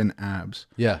always been abs.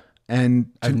 Yeah.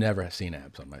 And I've never seen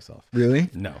abs on myself. Really?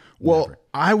 No. Well, never.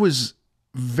 I was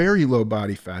very low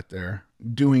body fat there,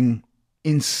 doing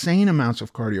insane amounts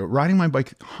of cardio, riding my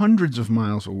bike hundreds of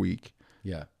miles a week.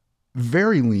 Yeah.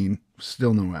 Very lean,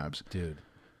 still no abs. Dude.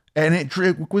 And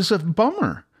it was a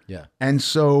bummer. Yeah. And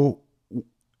so,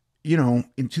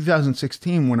 in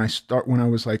 2016, when I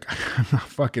was like,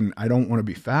 I don't want to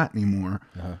be fat anymore.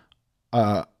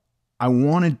 I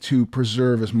wanted to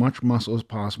preserve as much muscle as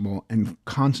possible and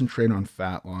concentrate on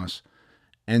fat loss.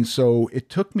 And so it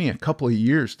took me a couple of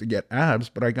years to get abs,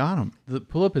 but I got them.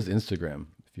 Pull up his Instagram,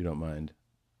 if you don't mind.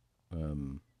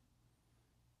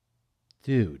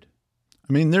 Dude.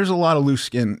 I mean, there's a lot of loose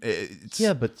skin.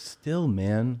 Yeah, but still,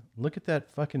 man, look at that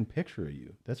fucking picture of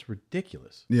you. That's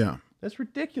ridiculous. Yeah. That's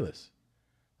ridiculous.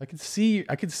 I could see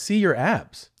your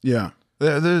abs. Yeah.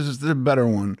 There's the better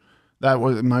one. That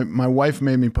was my wife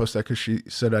made me post that because she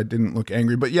said I didn't look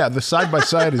angry. But yeah, the side by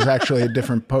side is actually a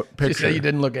different picture. She said you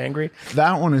didn't look angry?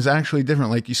 That one is actually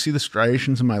different. Like you see the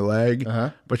striations in my leg,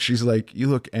 but she's like, you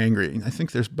look angry. I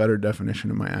think there's better definition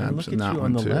in my abs in that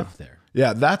one too. Look at you on the left there.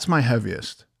 Yeah, that's my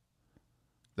heaviest.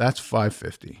 That's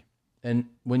 550. And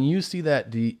when you see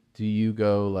that, do you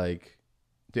go like?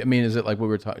 I mean, is it like what we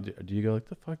were talking? Do you go like,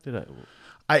 the fuck did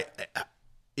I?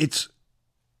 It's,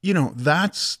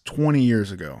 that's 20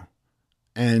 years ago.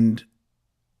 And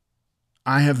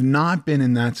I have not been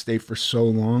in that state for so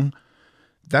long.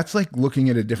 That's like looking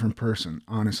at a different person,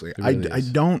 honestly. Really I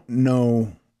don't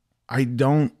know.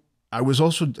 I was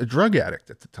also a drug addict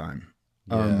at the time.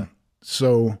 Yeah.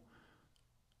 So,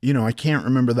 I can't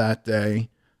remember that day.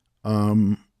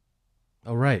 Oh,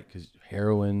 right. Because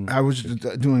heroin. I was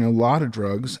doing a lot of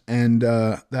drugs, and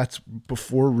that's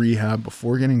before rehab,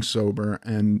 before getting sober.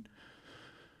 And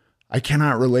I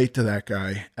cannot relate to that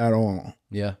guy at all.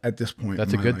 Yeah. At this point.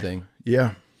 That's a good thing.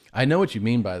 Yeah. I know what you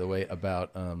mean, by the way,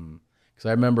 about, because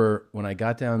I remember when I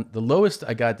got down, the lowest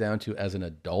I got down to as an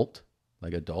adult,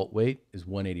 like adult weight, is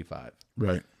 185.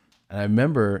 Right. And I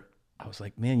remember I was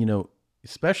like, man,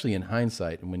 especially in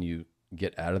hindsight, and when you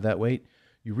get out of that weight,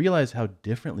 you realize how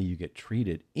differently you get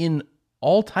treated in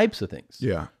all types of things.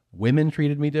 Yeah. Women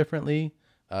treated me differently.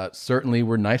 Certainly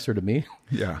were nicer to me.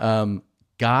 Yeah.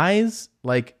 Guys,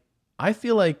 like, I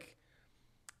feel like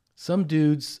some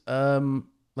dudes,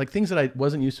 like things that I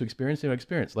wasn't used to experiencing, I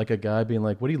experienced. Like a guy being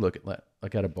like, what do you look at?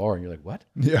 Like at a bar, and you're like, what?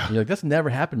 Yeah. And you're like, that's never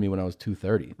happened to me when I was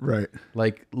 230. Right.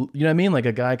 Like, you know what I mean? Like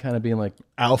a guy kind of being like,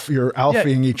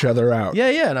 alphaing each other out. Yeah,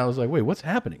 yeah. And I was like, wait, what's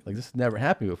happening? Like, this has never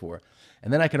happened before.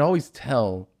 And then I could always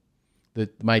tell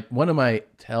that one of my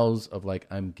tells of like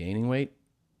I'm gaining weight,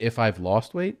 if I've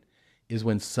lost weight, is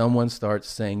when someone starts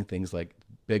saying things like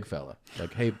big fella,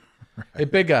 like, hey, hey,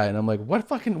 big guy. And I'm like, what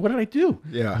did I do?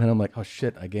 Yeah. And then I'm like, oh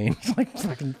shit, I gained like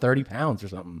fucking 30 pounds or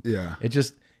something. Yeah.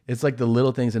 It's like the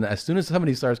little things. And as soon as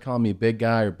somebody starts calling me big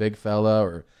guy or big fella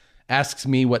or asks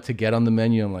me what to get on the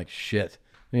menu, I'm like, shit,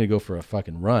 I need to go for a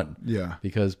fucking run. Yeah.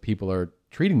 Because people are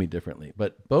treating me differently.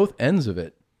 But both ends of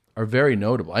it are very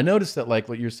notable. I noticed that, like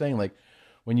what you're saying, like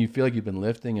when you feel like you've been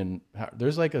lifting and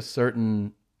there's like a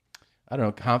certain, I don't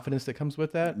know, confidence that comes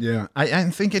with that. Yeah. I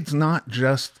think it's not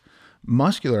just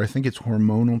muscular. I think it's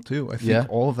hormonal too. I think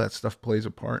all of that stuff plays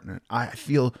a part in it. I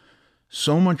feel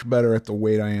so much better at the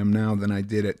weight I am now than I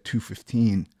did at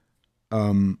 215.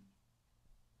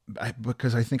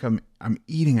 Because I think I'm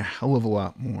eating a hell of a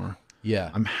lot more.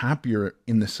 Yeah. I'm happier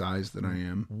in the size that I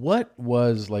am. What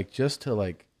was like, just to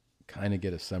like kind of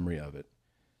get a summary of it.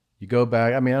 You go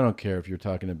back, I mean, I don't care if you're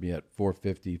talking to me at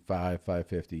 455,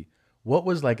 550. What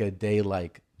was like a day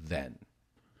like then?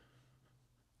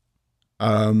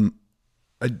 A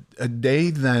day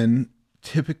then,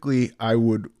 typically I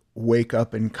would wake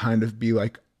up and kind of be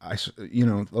like, a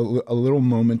little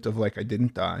moment of like, I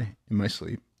didn't die in my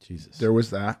sleep. Jesus. There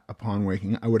was that upon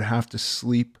waking. I would have to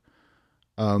sleep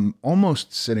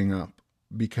almost sitting up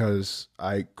because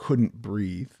I couldn't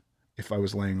breathe if I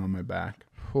was laying on my back.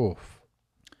 Oof.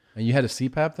 And you had a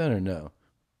CPAP then or no?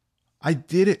 I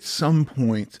did at some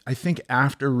point. I think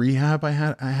after rehab I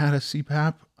had a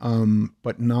CPAP,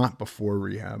 but not before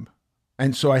rehab.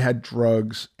 And so I had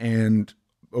drugs and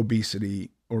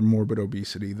obesity or morbid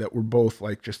obesity that were both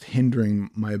like just hindering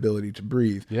my ability to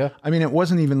breathe. Yeah. I mean, it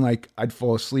wasn't even like I'd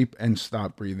fall asleep and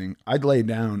stop breathing. I'd lay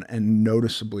down and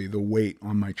noticeably the weight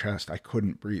on my chest, I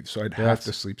couldn't breathe. So I'd have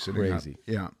to sleep sitting crazy. up.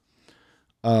 Yeah.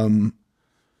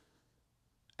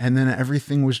 And then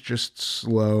everything was just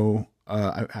slow.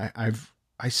 I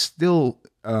still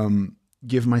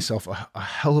give myself a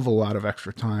hell of a lot of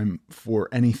extra time for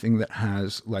anything that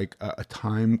has like a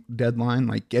time deadline,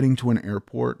 like getting to an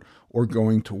airport or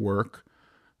going to work.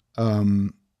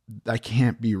 I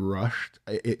can't be rushed.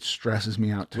 It stresses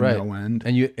me out to no end.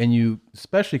 And you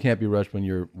especially can't be rushed when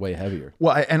you're way heavier.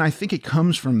 Well, and I think it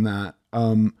comes from that.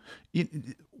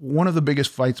 One of the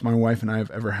biggest fights my wife and I have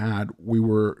ever had, we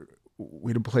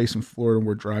had a place in Florida.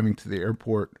 We're driving to the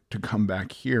airport to come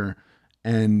back here,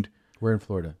 and we're in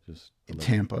Florida, just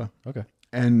Tampa. Okay.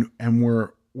 And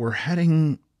we're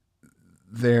heading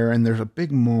there, and there's a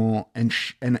big mall, and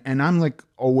I'm like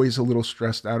always a little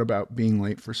stressed out about being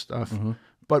late for stuff. Mm-hmm.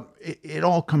 But it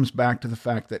all comes back to the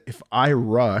fact that if I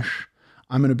rush,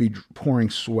 I'm going to be pouring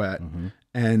sweat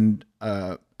and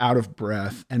out of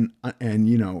breath and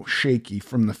shaky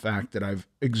from the fact that I've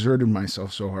exerted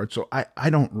myself so hard. So I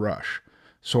don't rush.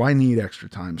 So I need extra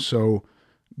time. So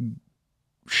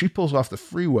she pulls off the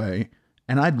freeway,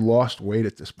 and I'd lost weight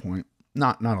at this point.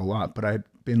 Not a lot, but I'd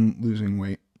been losing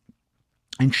weight.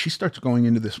 And she starts going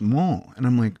into this mall, and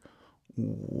I'm like,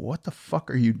 what the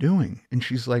fuck are you doing? And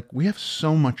she's like, we have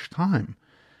so much time.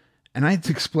 And I had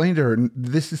to explain to her,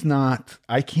 this is not,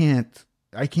 I can't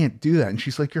do that. And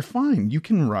she's like, you're fine. You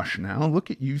can rush now.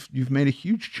 Look at you've made a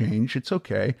huge change. It's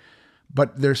okay.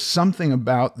 But there's something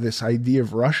about this idea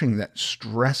of rushing that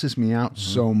stresses me out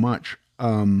so much.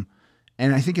 And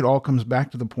I think it all comes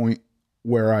back to the point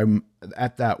where I'm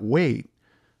at that weight,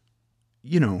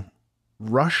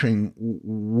 rushing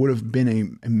would have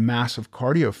been a massive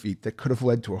cardio feat that could have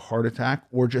led to a heart attack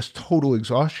or just total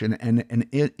exhaustion and an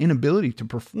inability to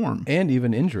perform. And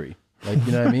even injury. Like,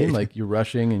 you know what I mean? Like, you're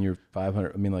rushing and you're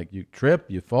 500. I mean, like, you trip,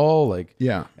 you fall. Like,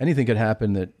 anything could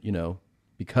happen that,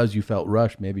 because you felt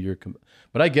rushed, maybe you're...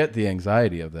 But I get the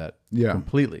anxiety of that. Yeah.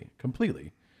 Completely.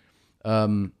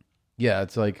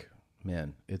 It's like,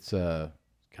 man, it's... God,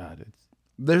 it's...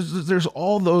 There's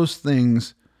all those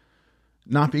things...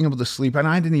 Not being able to sleep. And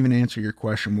I didn't even answer your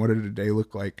question. What did a day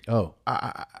look like? Oh,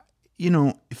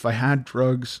 if I had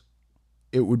drugs,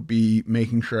 it would be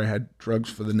making sure I had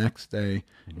drugs for the next day.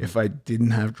 Mm-hmm. If I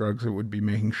didn't have drugs, it would be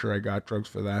making sure I got drugs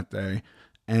for that day.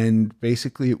 And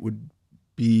basically it would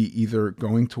be either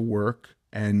going to work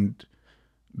and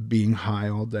being high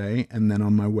all day, and then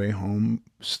on my way home,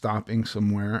 stopping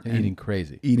somewhere and eating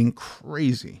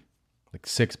crazy. Like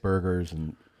 6 burgers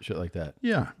and shit like that.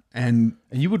 Yeah. And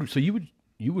you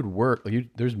would work, like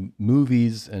there's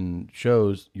movies and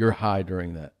shows, you're high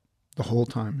during that. The whole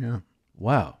time, yeah.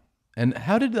 Wow. And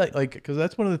how did that, because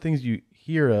that's one of the things you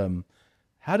hear,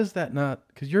 how does that not,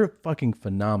 because you're a fucking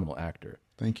phenomenal actor.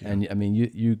 Thank you. And I mean,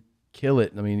 you kill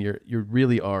it. I mean, you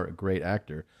really are a great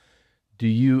actor.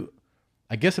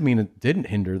 I guess it didn't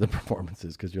hinder the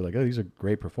performances because you're like, oh, these are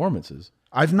great performances.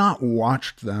 I've not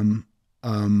watched them,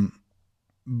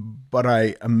 but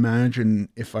I imagine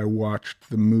if I watched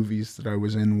the movies that I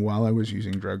was in while I was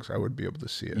using drugs, I would be able to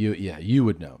see it. You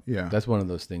would know. Yeah. That's one of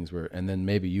those things where, and then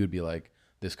maybe you would be like,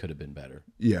 this could have been better.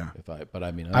 Yeah.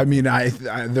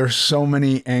 There's so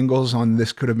many angles on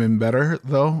this could have been better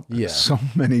though. Yeah. So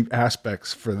many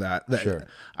aspects for that. Sure.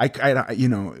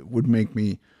 It would make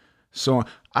me so,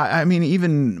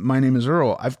 even My Name is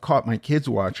Earl, I've caught my kids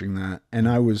watching that, and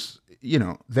I was you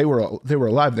know, they were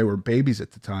alive. They were babies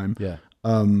at the time. Yeah.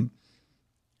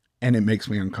 And it makes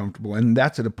me uncomfortable. And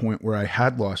that's at a point where I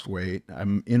had lost weight.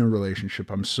 I'm in a relationship.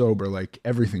 I'm sober. Like,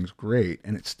 everything's great.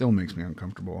 And it still makes me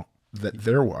uncomfortable that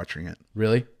they're watching it.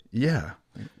 Really? Yeah.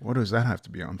 Like, what does that have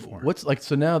to be on for? What's like,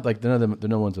 so now, like,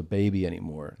 no one's a baby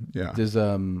anymore. Yeah.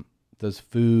 Does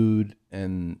food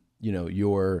and, you know,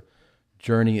 your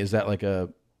journey, is that like a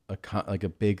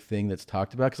big thing that's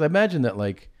talked about? Because I imagine that,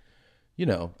 like, you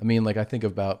know, I mean, like, I think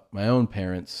about my own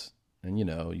parents. And, you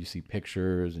know, you see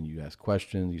pictures and you ask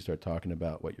questions, you start talking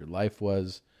about what your life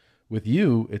was. With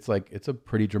you, it's like, it's a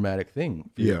pretty dramatic thing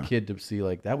for your kid to see,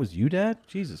 like, that was you, Dad?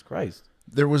 Jesus Christ.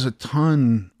 There was a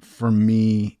ton for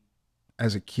me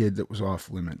as a kid that was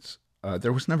off limits.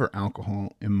 There was never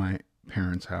alcohol in my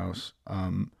parents' house.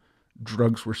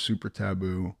 Drugs were super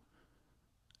taboo.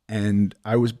 And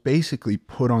I was basically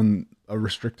put on a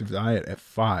restrictive diet at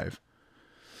 5.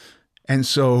 And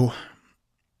so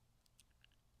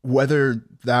whether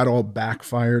that all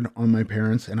backfired on my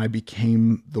parents and I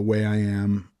became the way I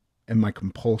am and my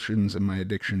compulsions and my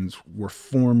addictions were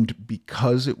formed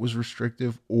because it was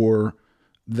restrictive, or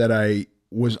that I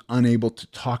was unable to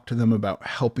talk to them about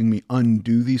helping me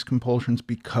undo these compulsions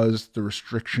because the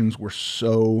restrictions were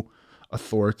so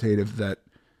authoritative that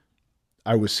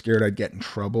I was scared I'd get in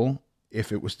trouble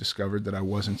if it was discovered that I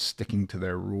wasn't sticking to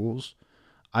their rules.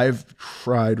 I've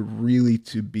tried really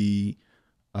to be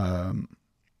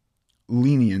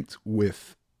lenient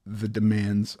with the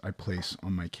demands I place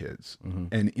on my kids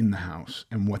and in the house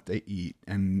and what they eat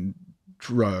and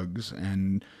drugs.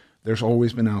 And there's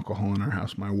always been alcohol in our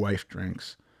house. My wife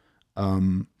drinks.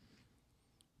 You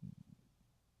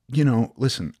know,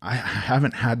 listen, I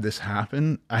haven't had this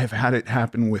happen. I have had it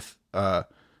happen with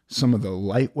some of the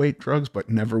lightweight drugs, but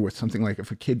never with something like,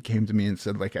 if a kid came to me and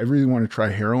said, like, I really want to try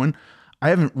heroin, I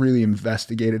haven't really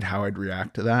investigated how I'd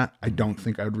react to that. I don't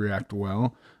think I'd react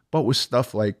well. But with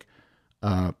stuff like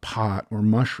pot or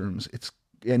mushrooms, it's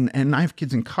and I have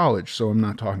kids in college, so I'm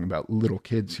not talking about little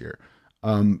kids here.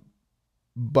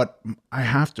 But I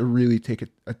have to really take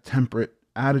a temperate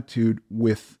attitude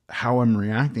with how I'm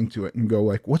reacting to it and go,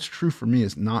 like, what's true for me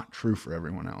is not true for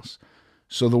everyone else.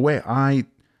 So the way I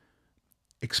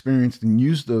experienced and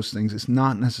used those things is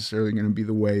not necessarily going to be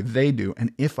the way they do.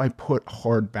 And if I put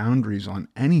hard boundaries on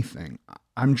anything,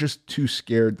 I'm just too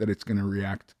scared that it's going to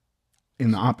react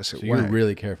in the opposite way. So you're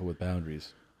really careful with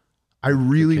boundaries. I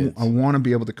want to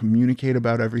be able to communicate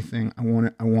about everything. I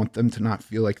want them to not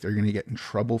feel like they're going to get in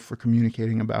trouble for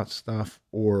communicating about stuff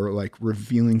or like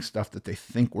revealing stuff that they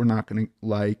think we're not going to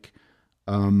like.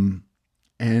 And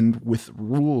with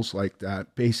rules like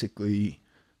that, basically,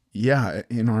 yeah,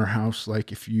 in our house,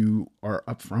 like, if you are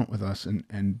upfront with us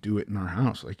and do it in our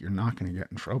house, like, you're not going to get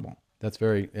in trouble. I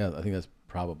think that's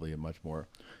probably a much more.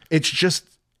 It's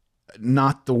just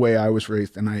not the way I was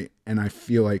raised, and I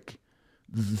feel like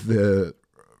the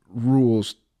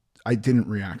rules, I didn't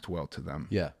react well to them.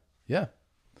 Yeah.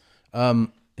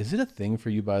 Is it a thing for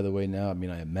you, by the way, now? I mean,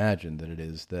 I imagine that it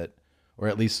is, that, or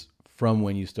at least from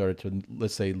when you started to,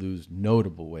 let's say, lose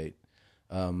notable weight,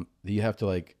 that you have to,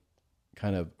 like,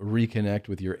 kind of reconnect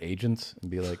with your agents and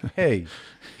be like, hey,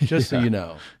 just so you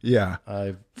know. Yeah,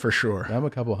 for sure. I'm a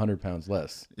couple 100 pounds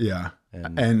less. Yeah.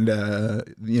 And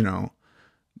you know,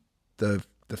 the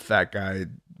fat guy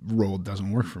role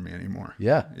doesn't work for me anymore.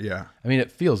 Yeah. Yeah. I mean,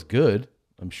 it feels good,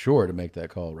 I'm sure, to make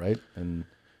that call, right? And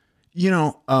you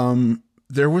know,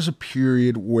 there was a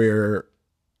period where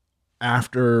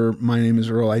after My Name is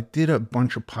Earl, I did a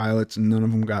bunch of pilots and none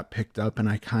of them got picked up. And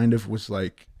I kind of was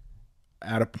like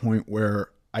at a point where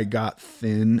I got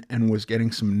thin and was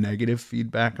getting some negative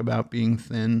feedback about being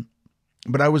thin.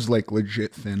 But I was like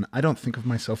legit thin. I don't think of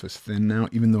myself as thin now,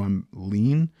 even though I'm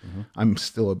lean. I'm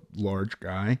still a large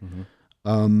guy.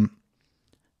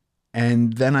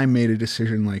 And then I made a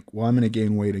decision like, well, I'm going to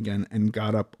gain weight again, and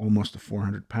got up almost to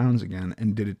 400 pounds again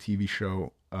and did a TV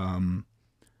show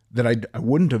that I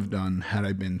wouldn't have done had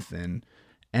I been thin.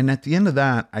 And at the end of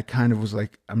that, I kind of was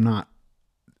like,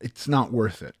 it's not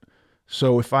worth it.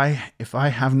 So if I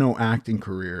have no acting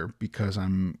career because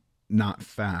I'm not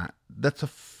fat, that's a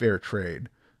fair trade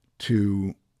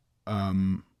to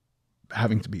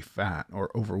having to be fat or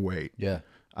overweight. Yeah.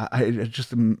 I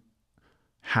just am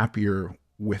happier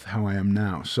with how I am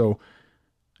now. So,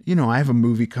 you know, I have a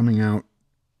movie coming out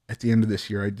at the end of this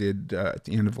year. I did at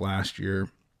the end of last year,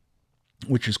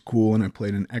 which is cool. And I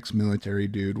played an ex-military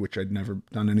dude, which I'd never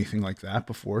done anything like that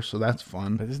before. So that's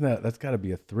fun. But that's got to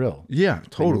be a thrill. Yeah,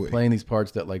 totally. Playing these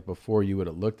parts that, like, before you would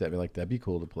have looked at me like, that'd be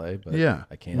cool to play, but yeah,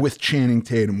 I can't. With Channing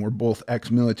Tatum, we're both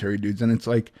ex-military dudes. And it's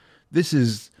like, this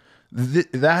is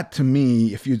that to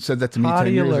me, if you'd said that to me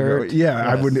 10 years ago,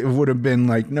 it would have been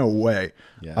like, no way.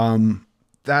 Yeah.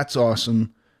 That's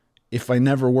awesome. If I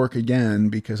never work again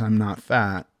because I'm not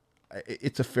fat,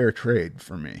 it's a fair trade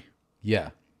for me. Yeah.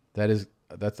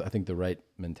 That's I think the right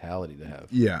mentality to have.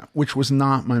 Yeah. Which was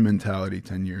not my mentality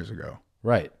 10 years ago.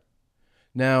 Right.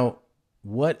 Now,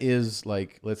 what is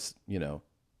like,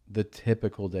 the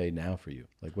typical day now for you?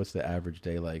 Like, what's the average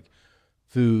day like,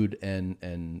 food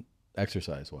and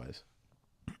exercise wise?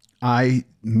 I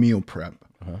meal prep.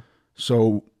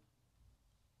 So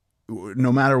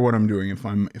no matter what I'm doing, if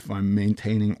I'm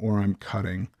maintaining or I'm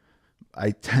cutting,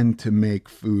 I tend to make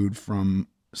food from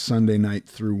Sunday night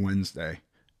through Wednesday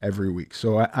every week.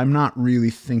 So I'm not really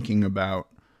thinking about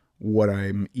what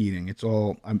I'm eating. It's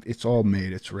all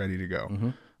made. It's ready to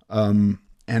go. And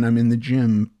I'm in the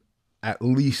gym at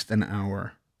least an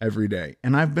hour every day.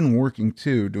 And I've been working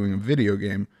too, doing a video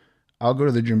game. I'll go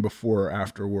to the gym before or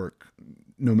after work,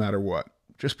 no matter what,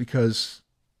 just because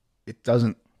it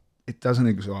doesn't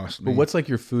exhaust me. But what's like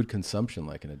your food consumption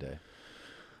like in a day?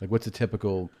 Like what's a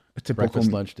typical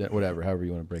breakfast, lunch, dinner, whatever, however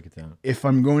you want to break it down? If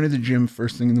I'm going to the gym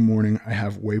first thing in the morning, I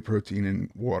have whey protein and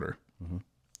water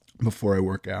before I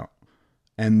work out.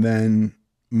 And then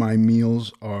my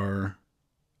meals are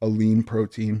a lean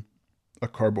protein, a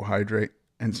carbohydrate,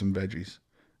 and some veggies.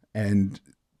 And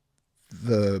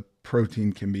the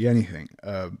protein can be anything,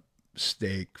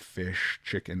 steak, fish,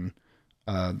 chicken.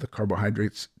 The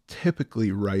carbohydrates,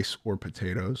 typically rice or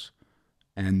potatoes,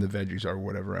 and the veggies are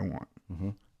whatever I want.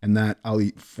 And that I'll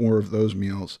eat 4 of those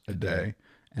meals a day.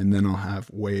 And then I'll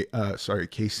have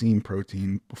casein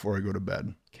protein before I go to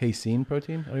bed. Casein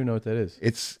protein? I don't even know what that is.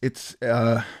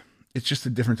 It's just a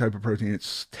different type of protein.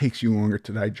 It takes you longer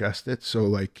to digest it. So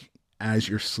like as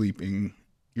you're sleeping,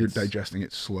 you're digesting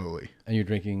it slowly. And you're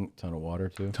drinking a ton of water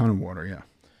too? Ton of water, yeah.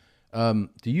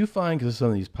 Do you find, because this is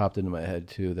something that's popped into my head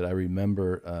too, that I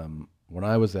remember when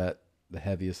I was at the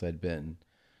heaviest I'd been,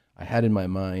 I had in my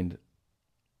mind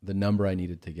the number I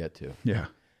needed to get to. Yeah.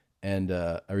 And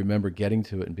I remember getting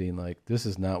to it and being like, this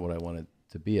is not what I wanted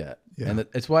to be at. Yeah. And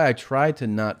it's why I try to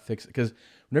not fix it. Because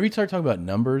whenever you start talking about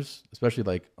numbers, especially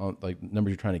like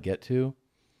numbers you're trying to get to,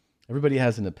 everybody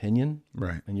has an opinion.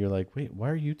 Right. And you're like, wait, why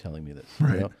are you telling me this?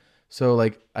 Right. You know? So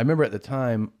like, I remember at the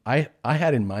time, I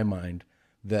had in my mind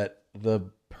that the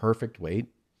perfect weight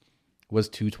was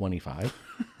 225.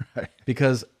 Right.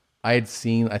 Because I had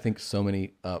seen, I think, so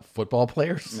many football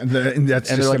players. And that's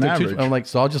just like an average. I'm like,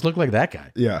 so I'll just look like that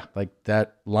guy. Yeah. Like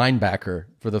that linebacker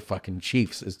for the fucking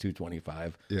Chiefs is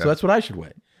 225. Yeah. So that's what I should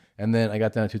weigh. And then I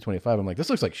got down to 225. I'm like, this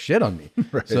looks like shit on me.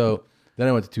 Right. So then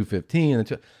I went to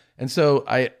 215. And so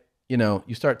I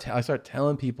start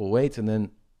telling people weights, and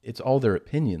then it's all their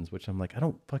opinions, which I'm like, I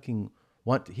don't fucking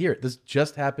want to hear it. This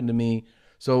just happened to me.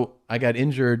 So I got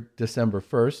injured December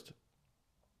 1st.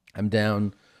 I'm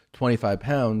down 25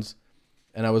 pounds,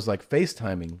 and I was like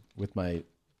FaceTiming with my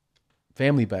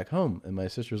family back home, and my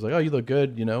sister was like, oh, you look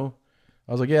good, you know?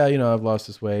 I was like, yeah, I've lost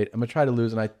this weight. I'm going to try to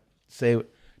lose. And I say,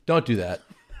 don't do that.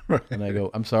 Right. And I go,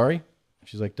 I'm sorry?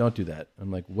 She's like, don't do that. I'm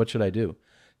like, what should I do?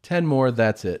 10 more,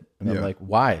 that's it. And I'm like,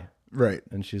 why? Right.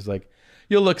 And she's like,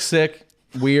 you'll look sick,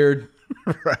 weird.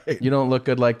 Right. You don't look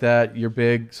good like that. You're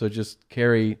big, so just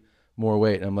carry more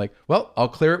weight. And I'm like, well, I'll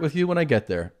clear it with you when I get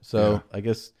there. So I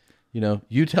guess,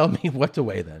 you tell me what to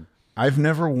weigh then. I've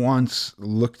never once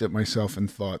looked at myself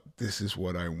and thought, this is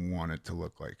what I want it to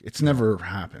look like. It's never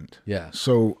happened. Yeah.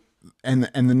 So, and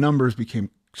the numbers became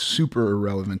super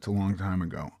irrelevant a long time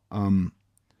ago. And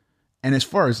as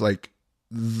far as like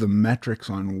the metrics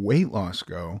on weight loss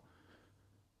go,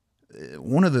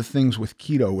 one of the things with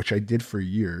keto, which I did for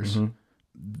years,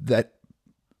 that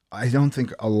I don't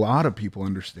think a lot of people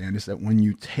understand is that when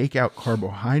you take out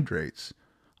carbohydrates,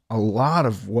 a lot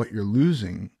of what you're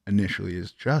losing initially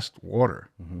is just water.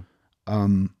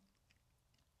 And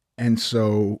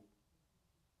so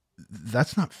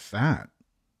that's not fat.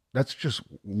 That's just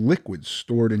liquid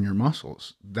stored in your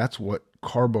muscles. That's what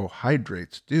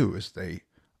carbohydrates do, is they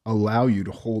allow you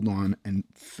to hold on and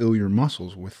fill your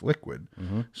muscles with liquid.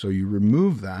 So you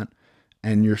remove that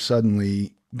and you're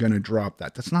suddenly going to drop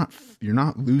that. You're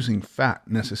not losing fat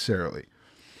necessarily.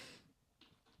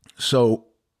 So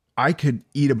I could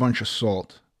eat a bunch of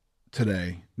salt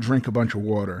today, drink a bunch of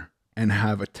water, and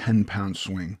have a 10-pound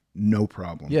swing, no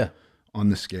problem. Yeah. On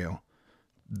the scale.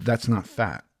 That's not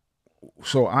fat.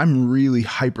 So I'm really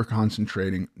hyper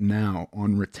concentrating now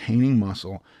on retaining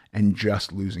muscle and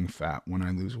just losing fat when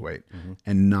I lose weight,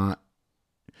 and not,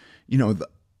 the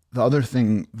other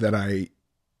thing that I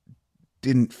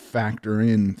didn't factor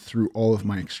in through all of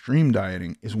my extreme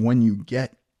dieting is when you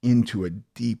get into a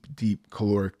deep, deep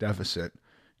caloric deficit,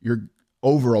 you're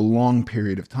over a long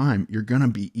period of time, you're going to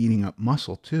be eating up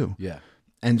muscle too. Yeah.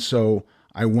 And so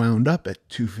I wound up at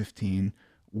 215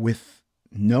 with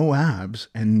no abs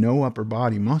and no upper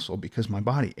body muscle because my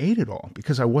body ate it all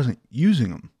because I wasn't using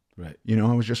them. Right. You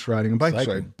know, I was just riding a bike.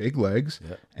 So I had big legs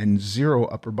and zero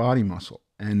upper body muscle.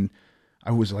 And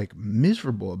I was like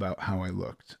miserable about how I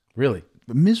looked. Really?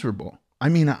 Miserable. I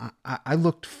mean, I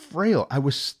looked frail. I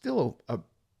was still, I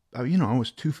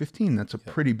was 215. That's a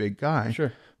pretty big guy.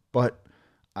 Sure. But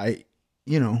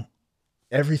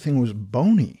everything was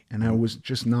bony and I was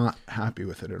just not happy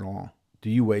with it at all. Do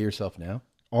you weigh yourself now?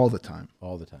 All the time.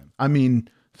 All the time. I mean,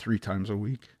 3 times a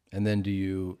week. And then do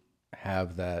you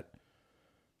have that,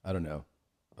 I don't know,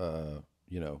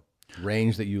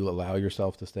 range that you allow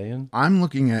yourself to stay in? I'm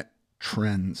looking at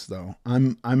trends though.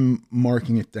 I'm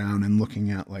marking it down and looking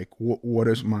at like what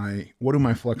do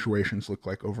my fluctuations look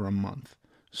like over a month.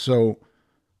 So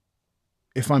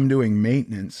if I'm doing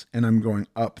maintenance and I'm going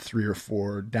up 3 or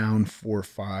 4, down 4 or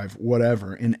 5,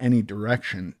 whatever, in any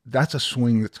direction, that's a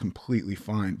swing that's completely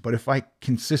fine. But if I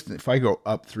go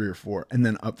up 3 or 4 and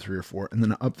then up 3 or 4 and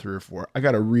then up 3 or 4, I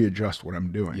got to readjust what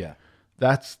I'm doing. Yeah.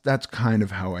 That's kind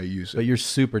of how I use it. But you're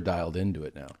super dialed into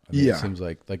it now. I mean, it seems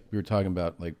like we were talking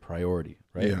about like priority,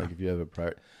 right? Yeah. Like if you have a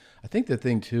priority. I think the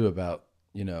thing too about,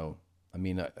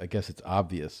 I guess it's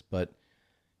obvious, but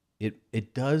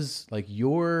it does, like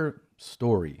your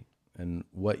story and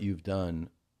what you've done,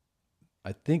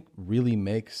 I think really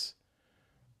makes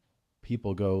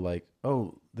people go like,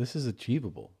 oh, this is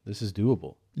achievable. This is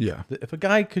doable. Yeah. If a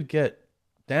guy could get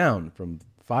down from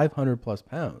 500 plus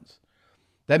pounds,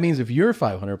 that means if you're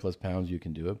 500 plus pounds, you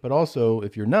can do it. But also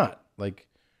if you're not, like,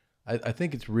 I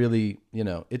think it's really,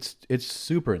 it's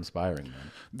super inspiring,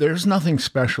 man. There's nothing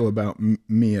special about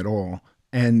me at all.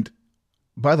 And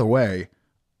by the way,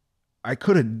 I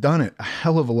could have done it a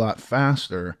hell of a lot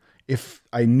faster if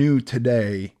I knew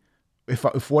today,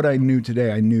 if what I knew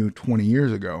today, I knew 20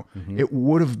 years ago. Mm-hmm. It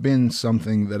would have been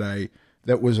something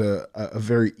that was a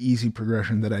very easy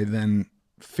progression that I then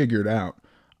figured out.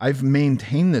 I've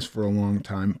maintained this for a long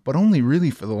time, but only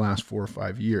really for the last 4 or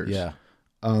 5 years. Yeah.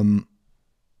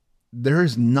 There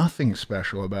is nothing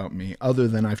special about me other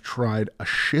than I've tried a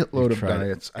shitload of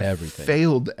diets. I've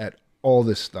failed at all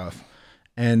this stuff,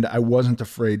 and I wasn't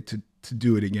afraid to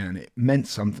do it again. It meant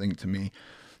something to me.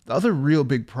 The other real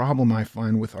big problem I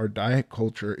find with our diet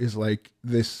culture is like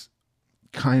this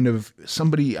kind of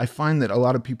I find that a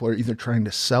lot of people are either trying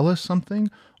to sell us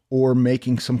something or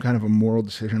making some kind of a moral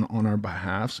decision on our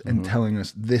behalfs and telling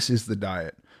us this is the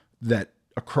diet that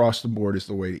across the board is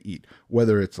the way to eat,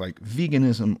 whether it's like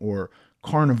veganism or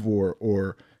carnivore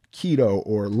or keto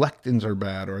or lectins are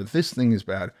bad or this thing is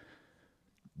bad.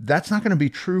 That's not going to be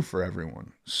true for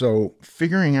everyone. So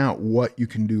figuring out what you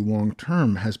can do long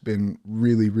term has been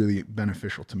really, really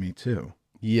beneficial to me too.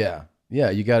 Yeah.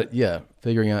 Yeah. You got it. Yeah.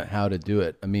 Figuring out how to do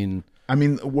it. I mean,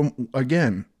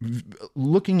 again,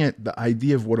 looking at the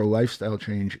idea of what a lifestyle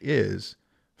change is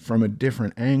from a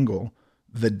different angle,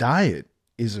 the diet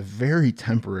is a very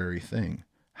temporary thing.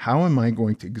 How am I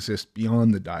going to exist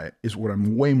beyond the diet is what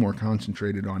I'm way more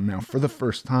concentrated on now. For the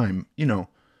first time,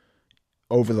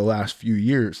 over the last few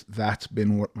years, that's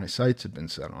been what my sights have been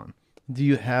set on. Do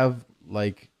you have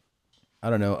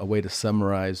a way to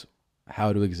summarize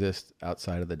how to exist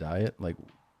outside of the diet? Like,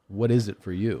 what is it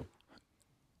for you?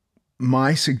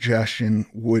 My suggestion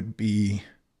would be,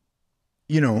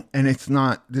 and it's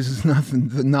not, this is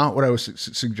not what I would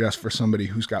suggest for somebody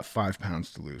who's got 5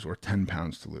 pounds to lose or 10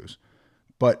 pounds to lose.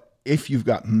 But if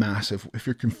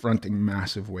you're confronting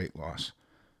massive weight loss,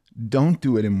 don't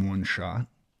do it in one shot.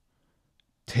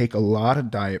 Take a lot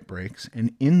of diet breaks,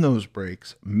 and in those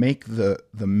breaks, make the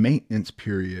maintenance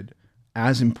period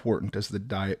as important as the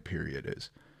diet period is.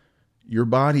 Your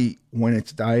body, when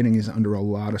it's dieting, is under a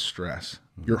lot of stress.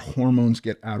 Your hormones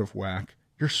get out of whack.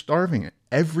 You're starving it.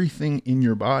 Everything in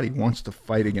your body wants to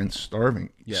fight against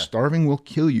starving. Yeah. Starving will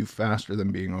kill you faster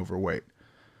than being overweight.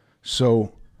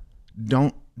 So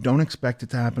don't expect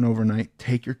it to happen overnight.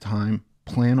 Take your time.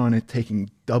 Plan on it taking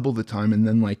double the time, and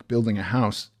then like building a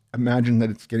house, imagine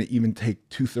that it's going to even take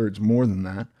 2/3 more than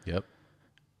that. Yep.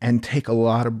 And take a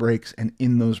lot of breaks. And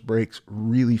in those breaks,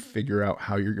 really figure out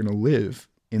how you're going to live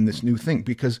in this new thing.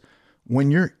 Because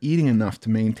when you're eating enough to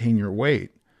maintain your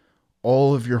weight,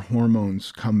 all of your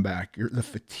hormones come back. The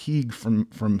fatigue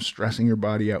from stressing your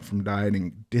body out from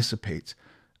dieting dissipates.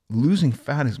 Losing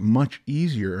fat is much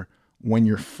easier when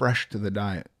you're fresh to the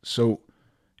diet. So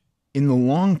in the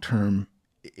long term,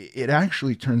 it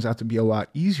actually turns out to be a lot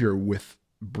easier with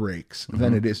breaks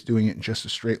than it is doing it in just a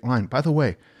straight line. By the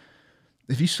way,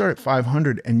 if you start at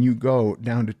 500 and you go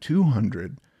down to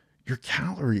 200, your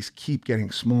calories keep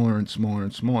getting smaller and smaller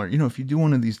and smaller. You know, if you do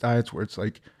one of these diets where it's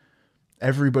like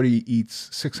everybody eats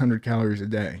 600 calories a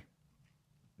day,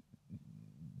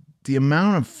 the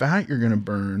amount of fat you're going to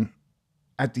burn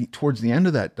towards the end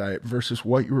of that diet versus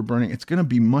what you were burning, it's going to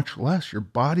be much less. Your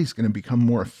body's going to become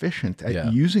more efficient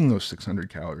at using those 600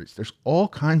 calories. There's all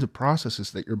kinds of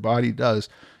processes that your body does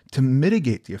to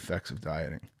mitigate the effects of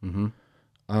dieting.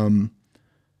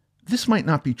 This might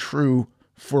not be true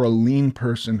for a lean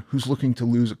person who's looking to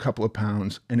lose a couple of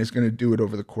pounds and is going to do it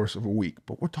over the course of a week.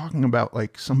 But we're talking about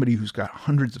like somebody who's got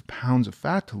hundreds of pounds of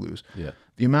fat to lose. Yeah.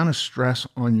 The amount of stress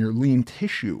on your lean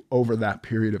tissue over that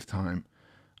period of time.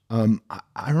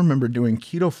 I remember doing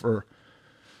keto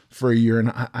for a year,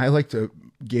 and I like to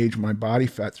gauge my body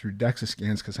fat through DEXA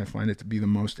scans because I find it to be the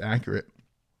most accurate.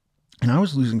 And I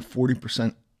was losing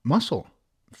 40% muscle.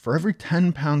 For every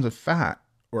 10 pounds of fat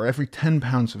or every 10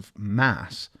 pounds of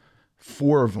mass,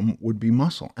 4 of them would be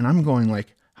muscle. And I'm going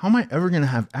like, how am I ever going to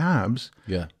have abs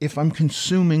if I'm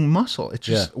consuming muscle? It's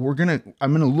just, I'm going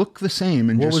to look the same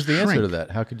and just shrink. What was the answer to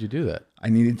that? How could you do that? I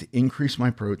needed to increase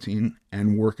my protein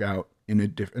and work out in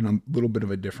a little bit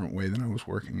of a different way than I was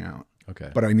working out.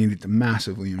 Okay. But I needed to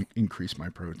massively increase my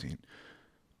protein.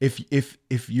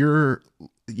 If you're,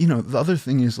 you know, the other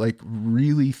thing is like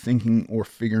really thinking or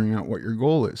figuring out what your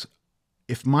goal is.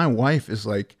 If my wife is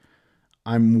like,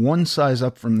 I'm one size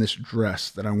up from this dress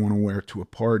that I want to wear to a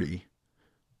party,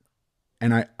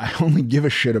 and I only give a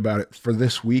shit about it for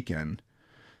this weekend,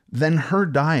 then her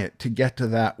diet to get to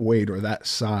that weight or that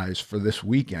size for this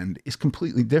weekend is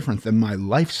completely different than my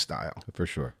lifestyle. For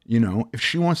sure. You know, if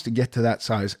she wants to get to that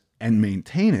size and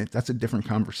maintain it, that's a different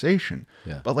conversation.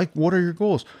 Yeah. But like, what are your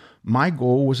goals? My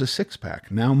goal was a 6-pack.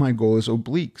 Now my goal is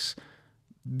obliques.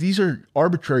 These are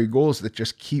arbitrary goals that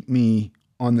just keep me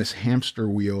on this hamster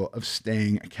wheel of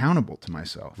staying accountable to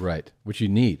myself. Right. Which you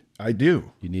need. I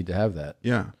do. You need to have that.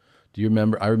 Yeah. Do you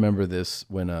remember? I remember this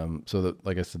when,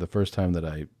 like I said, the first time that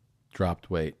I dropped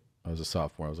weight, I was a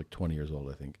sophomore. I was like 20 years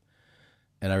old, I think.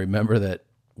 And I remember that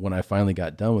when I finally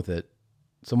got done with it,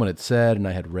 someone had said, and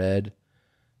I had read,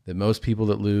 that most people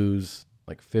that lose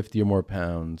like 50 or more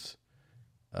pounds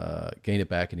gain it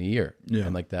back in a year. Yeah.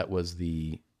 And like that was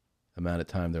the amount of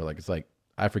time they're like, it's like,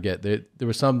 I forget, there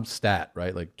was some stat,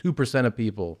 right? Like 2% of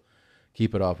people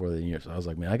keep it off more than a year. So I was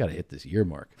like, man, I got to hit this year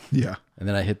mark. Yeah. And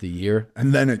then I hit the year.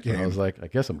 And then it came. And I was like, I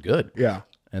guess I'm good. Yeah.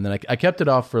 And then I kept it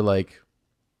off for like,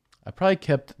 I probably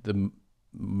kept the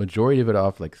majority of it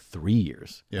off like 3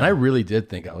 years. Yeah. And I really did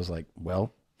think, I was like,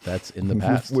 well, that's in the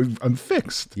past. I'm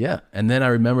fixed. Yeah. And then I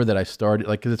remember that I started,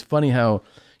 like, because it's funny how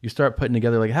you start putting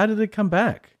together, like, how did it come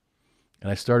back?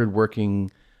 And I started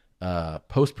working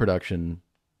post-production,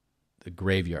 the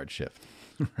graveyard shift.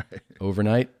 Right.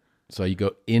 Overnight. So you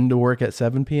go into work at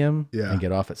 7 p.m. Yeah. and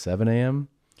get off at 7 a.m.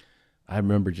 I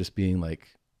remember just being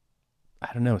like, I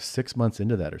don't know, 6 months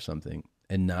into that or something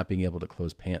and not being able to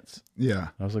close pants. Yeah.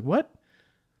 I was like, what?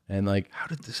 And like, how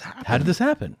did this happen? How did this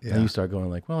happen? Yeah. And you start going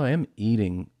like, well, I am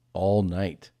eating all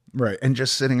night. Right. And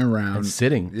just sitting around. And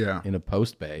sitting in a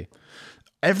post bay.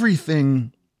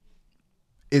 Everything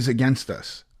is against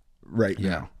us right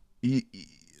now.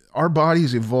 Our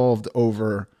bodies evolved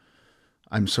over,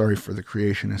 I'm sorry for the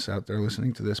creationists out there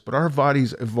listening to this, but our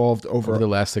bodies evolved over the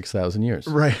last 6,000 years.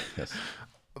 Right. Yes.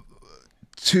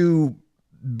 To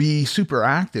be super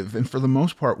active. And for the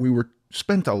most part, we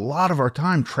spent a lot of our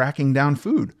time tracking down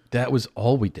food. That was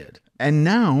all we did. And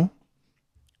now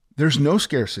there's no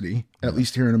scarcity, at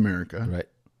least here in America. Right.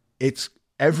 It's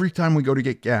every time we go to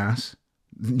get gas,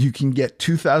 you can get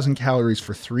 2,000 calories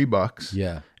for $3.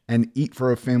 Yeah. And eat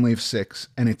for a family of 6,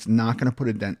 and it's not going to put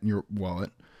a dent in your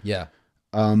wallet. Yeah.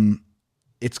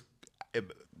 It's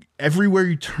everywhere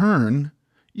you turn.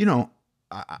 You know,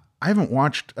 I haven't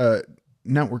watched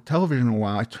network television in a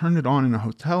while. I turned it on in a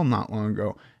hotel not long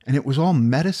ago, and it was all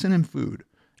medicine and food.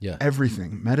 Yeah.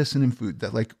 Everything, medicine and food.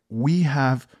 That like we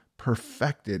have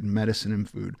perfected medicine and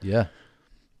food. Yeah.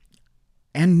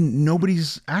 And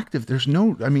nobody's active. There's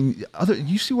no, I mean,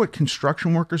 you see what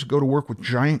construction workers go to work with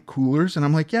giant coolers. And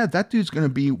I'm like, yeah, that dude's going to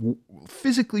be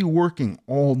physically working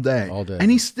all day. All day.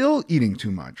 And he's still eating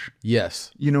too much.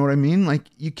 Yes. You know what I mean? Like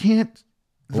you can't.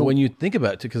 Well, when you think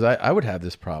about it, too, because I would have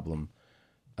this problem.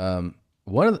 One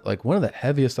of the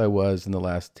heaviest I was in the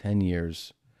last 10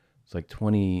 years was like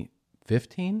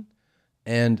 2015.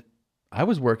 And I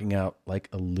was working out like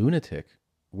a lunatic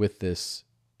with this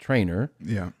trainer.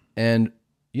 Yeah. And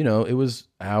you know, it was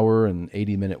hour and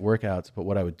 80-minute workouts. But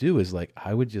what I would do is like,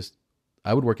 I would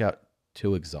work out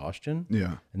to exhaustion.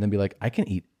 Yeah. And then be like, I can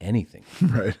eat anything.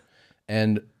 Right.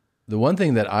 And the one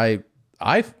thing that I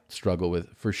struggle with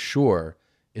for sure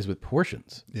is with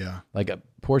portions. Yeah. Like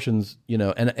portions, you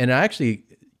know, and I actually,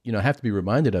 you know, have to be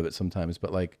reminded of it sometimes,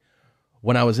 but like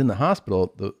when I was in the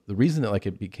hospital, the reason that like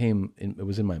it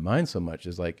was in my mind so much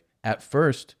is like at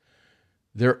first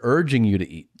they're urging you to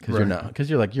eat because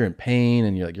you're in pain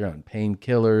and you're on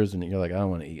painkillers and you're like, I don't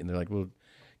want to eat. And they're like, well,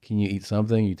 can you eat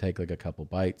something? You take like a couple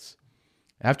bites.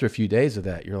 After a few days of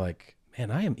that, you're like,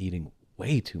 man, I am eating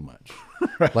way too much.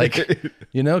 Right. Like,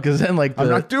 you know, because then like I'm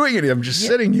not doing it. I'm just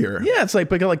sitting here. Yeah, it's like,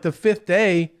 but like the fifth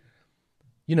day,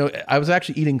 you know, I was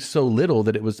actually eating so little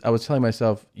that I was telling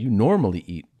myself, you normally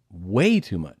eat way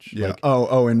too much. Yeah.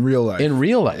 Like, in real life. In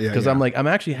real life. Because I'm like, I'm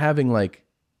actually having like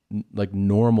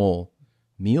normal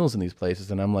meals in these places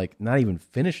and I'm like not even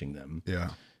finishing them. Yeah.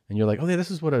 And you're like, oh yeah,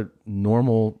 this is what a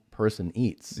normal person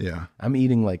eats. Yeah. I'm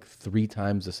eating like 3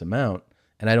 times this amount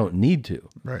and I don't need to.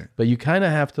 Right. But you kind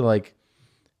of have to like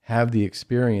have the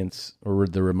experience or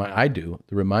the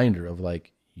reminder of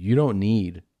like, you don't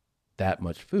need that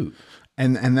much food.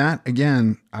 And that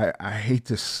again, I hate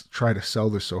to try to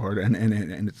sell this so hard, and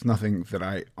it's nothing that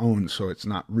I own, so it's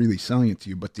not really selling it to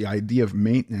you. But the idea of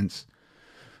maintenance,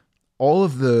 all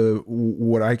of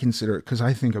what I consider, because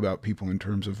I think about people in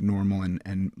terms of normal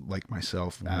and like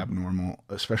myself, abnormal,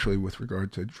 especially with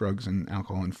regard to drugs and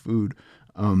alcohol and food.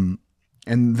 And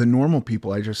the normal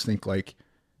people, I just think like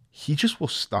he just will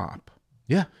stop.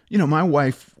 Yeah, you know, my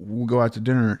wife will go out to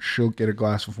dinner, she'll get a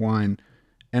glass of wine.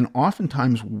 And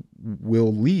oftentimes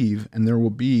we'll leave and there will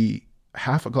be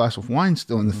half a glass of wine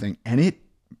still in the thing. And it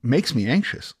makes me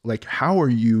anxious. Like, how are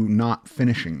you not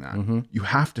finishing that? You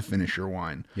have to finish your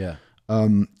wine. Yeah.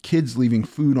 Kids leaving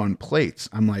food on plates.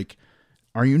 I'm like,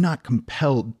 are you not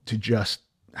compelled to just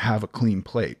have a clean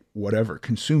plate? Whatever,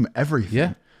 consume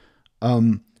everything.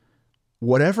 Yeah.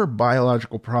 Whatever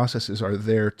biological processes are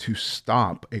there to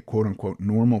stop a quote unquote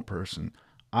normal person,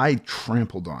 I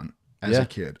trampled on. As a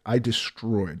kid, I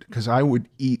destroyed because I would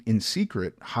eat in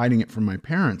secret, hiding it from my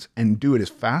parents and do it as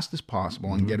fast as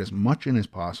possible and get as much in as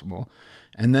possible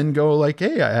and then go like,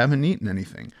 hey, I haven't eaten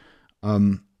anything.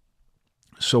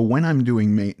 So when I'm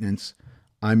doing maintenance,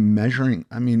 I'm measuring.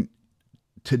 I mean,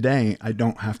 today I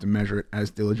don't have to measure it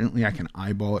as diligently. I can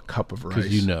eyeball a cup of rice.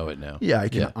 Because you know it now. Yeah, I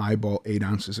can eyeball 8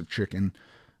 ounces of chicken.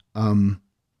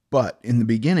 But in the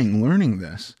beginning, learning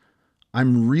this,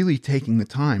 I'm really taking the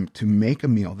time to make a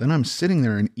meal. Then I'm sitting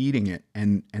there and eating it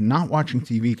and not watching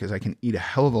TV because I can eat a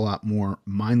hell of a lot more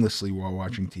mindlessly while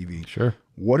watching TV. Sure.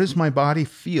 What does my body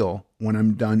feel when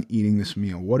I'm done eating this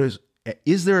meal?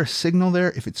 Is there a signal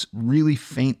there? If it's really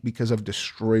faint because I've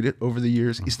destroyed it over the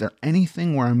years, is there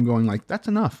anything where I'm going like, that's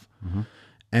enough?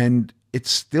 And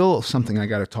it's still something I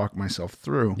got to talk myself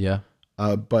through. Yeah.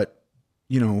 But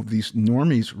you know, these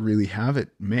normies really have it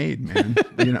made, man.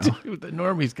 You know, dude, the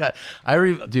normies got.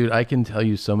 Dude, I can tell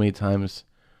you so many times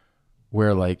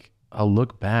where like I'll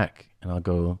look back and I'll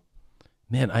go,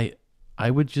 man,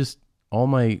 I would just all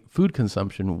my food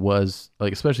consumption was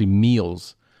like, especially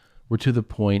meals, were to the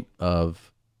point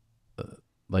of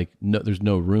like no, there's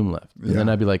no room left, and then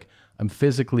I'd be like, I'm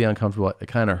physically uncomfortable. It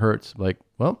kind of hurts. Like,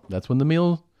 well, that's when the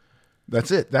meal.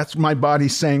 That's it. That's my body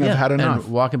saying I've had enough.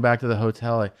 And walking back to the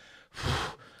hotel,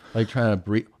 like trying to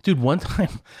breathe. Dude, one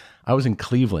time I was in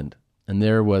Cleveland and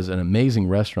there was an amazing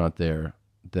restaurant there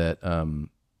that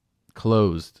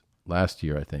closed last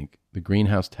year, I think, the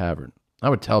Greenhouse Tavern. I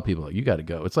would tell people, like, you got to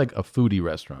go. It's like a foodie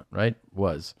restaurant, right?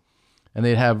 Was. And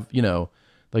they'd have, you know,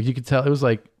 like you could tell it was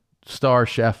like star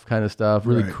chef kind of stuff,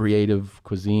 really creative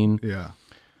cuisine. Yeah.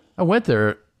 I went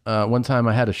there one time.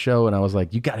 I had a show and I was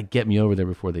like, you got to get me over there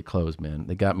before they close, man.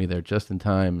 They got me there just in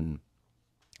time. And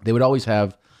they would always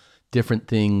have different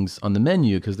things on the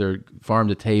menu because they're farm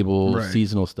to table,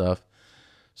 seasonal stuff.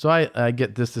 So I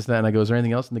get this, that, and I go, is there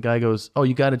anything else? And the guy goes, oh,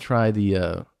 you got to try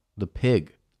the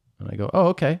pig. And I go, oh,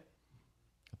 okay.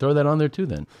 Throw that on there too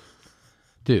then.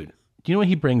 Dude, do you know what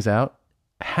he brings out?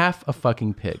 Half a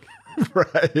fucking pig.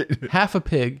 Right. Half a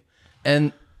pig.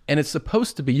 And it's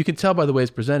supposed to be, you can tell by the way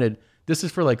it's presented, this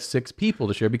is for like 6 people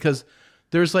to share because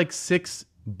there's like 6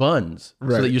 buns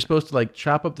so that you're supposed to like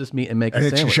chop up this meat and make a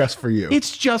sandwich. It's just for you.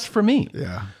 It's just for me.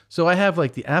 Yeah. So I have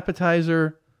like the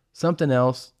appetizer, something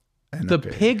else. And the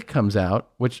pig comes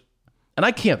out, and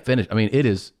I can't finish. I mean, it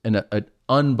is an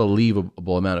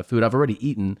unbelievable amount of food. I've already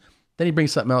eaten. Then he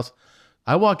brings something else.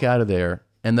 I walk out of there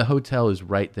and the hotel is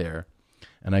right there.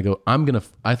 And I go,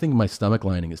 I think my stomach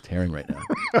lining is tearing right now.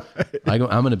 I go,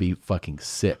 I'm going to be fucking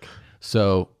sick.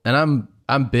 So, and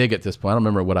I'm big at this point. I don't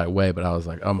remember what I weigh, but I was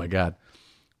like, oh my God.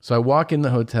 So I walk in the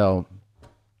hotel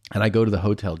and I go to the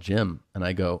hotel gym and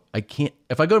I go, I can't,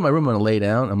 if I go to my room, I'm going to lay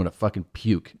down, I'm going to fucking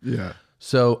puke. Yeah.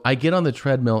 So I get on the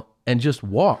treadmill and just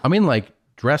walk. I mean, like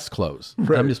dress clothes.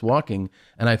 Right. I'm just walking,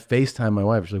 and I FaceTime my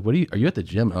wife. She's like, are you at the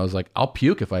gym? And I was like, I'll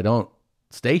puke if I don't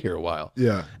stay here a while.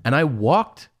 Yeah. And I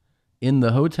walked in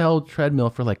the hotel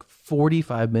treadmill for like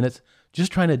 45 minutes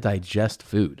just trying to digest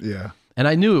food. Yeah. And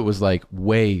I knew it was like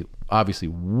obviously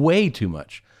way too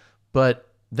much, but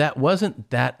that wasn't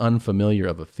that unfamiliar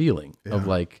of a feeling of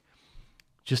like,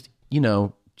 just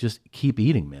keep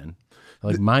eating, man.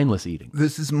 Like mindless eating.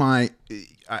 This is I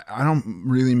don't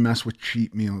really mess with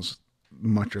cheat meals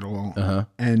much at all. Uh-huh.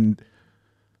 And,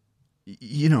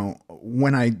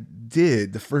 when I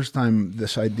did, the first time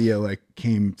this idea like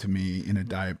came to me in a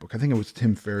diet book, I think it was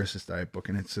Tim Ferriss's diet book,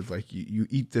 and it said like, you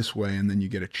eat this way and then you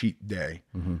get a cheat day.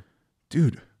 Mm-hmm.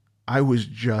 Dude,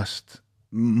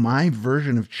 my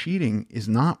version of cheating is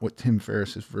not what Tim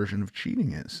Ferriss's version of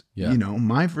cheating is. Yeah.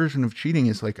 My version of cheating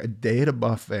is like a day at a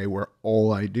buffet where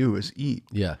all I do is eat.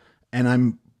 Yeah. And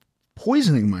I'm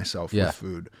poisoning myself with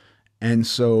food. And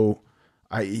so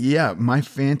my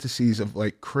fantasies of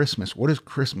like Christmas. What is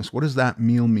Christmas? What does that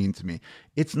meal mean to me?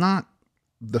 It's not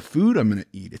the food I'm going to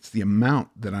eat. It's the amount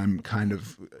that I'm kind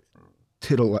of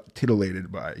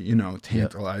titillated by,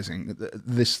 tantalizing.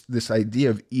 This idea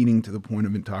of eating to the point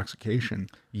of intoxication.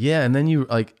 Yeah, and then you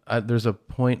there's a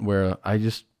point where I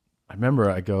remember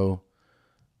I go,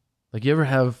 like, you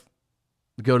ever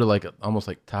go to like almost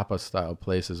like tapas style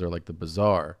places or like the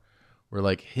bazaar, where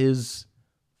like his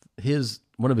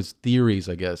one of his theories,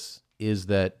 I guess, is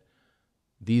that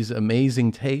these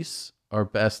amazing tastes are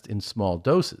best in small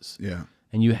doses. Yeah,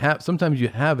 and sometimes you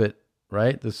have it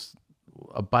right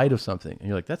a bite of something and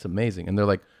you're like, that's amazing, and they're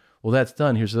like, well, that's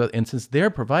done, and since they're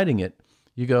providing it,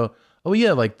 you go, oh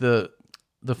yeah, like the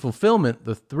fulfillment,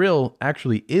 the thrill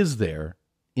actually is there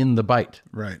in the bite,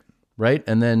 right,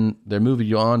 and then they're moving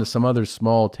you on to some other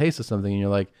small taste of something, and you're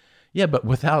like, yeah, but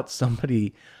without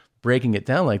somebody breaking it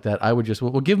down like that, I would just,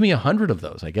 well, give me 100 of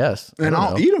those, I guess, and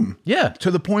I'll eat them. Yeah, to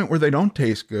the point where they don't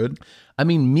taste good. I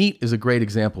mean, meat is a great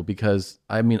example because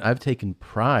I've taken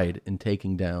pride in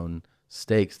taking down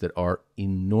steaks that are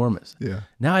enormous. Yeah.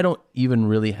 Now I don't even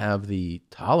really have the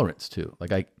tolerance to.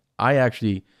 Like I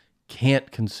actually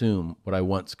can't consume what I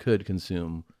once could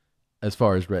consume as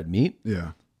far as red meat.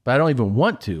 Yeah. But I don't even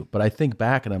want to. But I think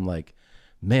back and I'm like,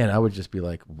 man, I would just be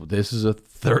like, well, this is a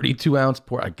 32-ounce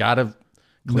pork. I gotta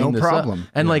clean this up.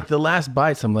 And like the last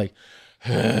bites, I'm like,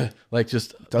 like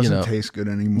just doesn't taste good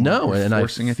anymore. No, You're and I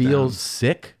feel down.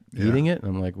 Sick eating it.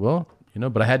 And I'm like, well,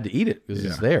 but I had to eat it because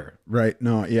it's there. Right.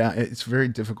 No, yeah. It's very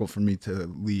difficult for me to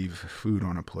leave food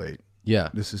on a plate. Yeah.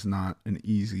 This is not an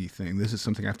easy thing. This is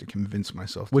something I have to convince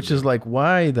myself to Which is like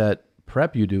why that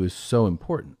prep you do is so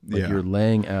important. Like Yeah. you're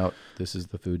laying out, this is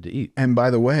the food to eat. And by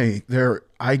the way,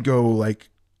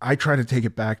 I try to take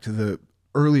it back to the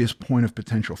earliest point of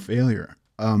potential failure.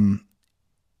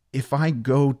 If I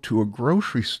go to a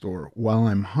grocery store while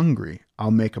I'm hungry,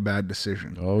 I'll make a bad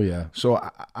decision. Oh yeah. So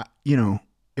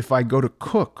if I go to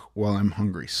cook while I'm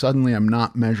hungry, suddenly I'm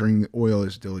not measuring the oil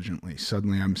as diligently.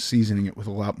 Suddenly I'm seasoning it with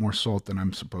a lot more salt than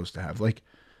I'm supposed to have. Like,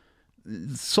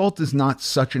 salt is not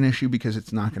such an issue because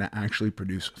it's not going to actually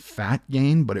produce fat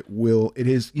gain, but it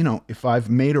is, if I've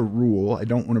made a rule, I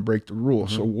don't want to break the rule.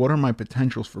 Mm-hmm. So what are my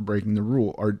potentials for breaking the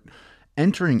rule? Are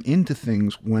entering into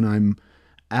things when I'm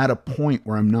at a point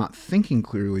where I'm not thinking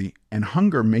clearly, and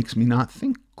hunger makes me not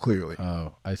think clearly.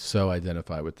 Oh, I so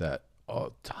identify with that.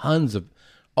 Oh,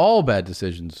 all bad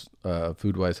decisions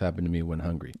food-wise happen to me when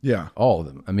hungry. Yeah. All of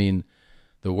them. I mean,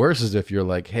 the worst is if you're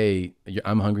like, hey,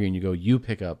 I'm hungry, and you go, you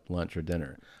pick up lunch or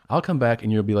dinner. I'll come back and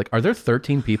you'll be like, are there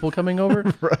 13 people coming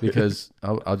over? Right. Because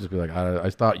I'll just be like, I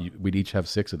thought we'd each have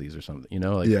 6 of these or something,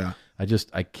 Like, yeah.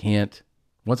 I can't.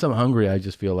 Once I'm hungry, I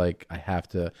just feel like I have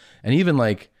to. And even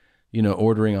like,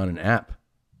 ordering on an app,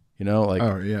 like,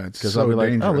 oh yeah, it's because so I'll be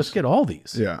like, dangerous. oh, let's get all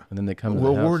these. Yeah. And then they come to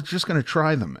well, the house. we're just going to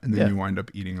try them. And then you wind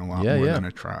up eating a lot more than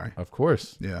a try. Of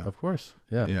course. Yeah. Of course.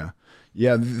 Yeah. Yeah.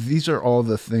 Yeah. These are all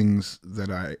the things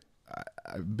that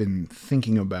I've been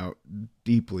thinking about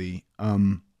deeply.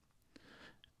 And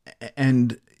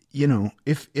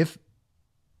if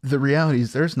the reality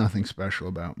is there's nothing special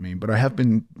about me, but I have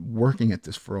been working at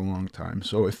this for a long time.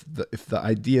 So if the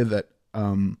idea that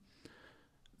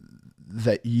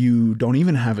you don't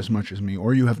even have as much as me,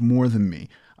 or you have more than me.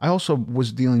 I also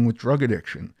was dealing with drug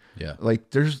addiction. Yeah.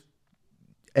 Like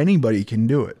anybody can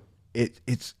do it.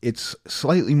 It's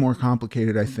slightly more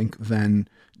complicated, I think, than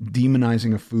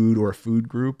demonizing a food or a food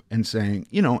group and saying,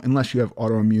 unless you have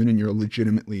autoimmune and you're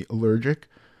legitimately allergic.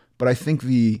 But I think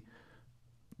the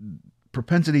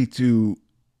propensity to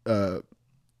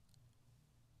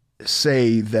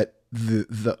say that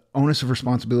the onus of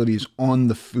responsibility is on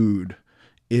the food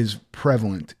is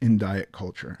prevalent in diet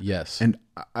culture. Yes. And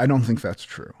I don't think that's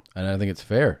true. And I think it's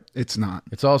fair. It's not.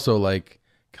 It's also like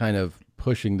kind of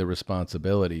pushing the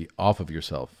responsibility off of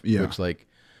yourself. Yeah. Which like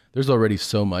there's already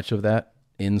so much of that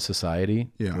in society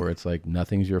Yeah. where it's like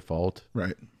nothing's your fault.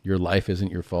 Right. Your life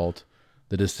isn't your fault.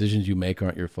 The decisions you make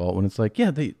aren't your fault. When it's like,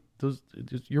 yeah,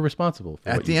 you're responsible for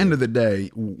At the end of the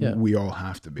day, we all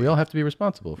have to be. We all have to be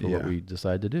responsible for Yeah. what we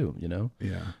decide to do, you know?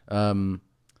 Yeah.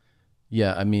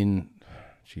 Yeah, I mean,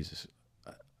 Jesus.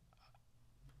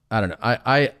 I don't know.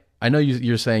 I know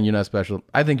you're saying you're not special.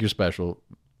 I think you're special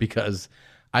because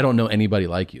I don't know anybody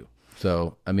like you.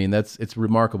 So, I mean, it's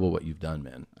remarkable what you've done,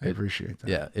 man. I appreciate that.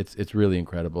 Yeah, it's really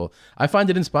incredible. I find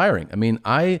it inspiring. I mean,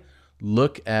 I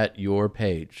look at your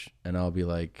page and I'll be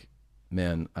like,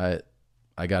 man,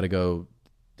 I got to go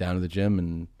down to the gym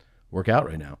and work out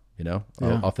right now. You know,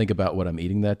 I'll think about what I'm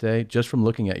eating that day just from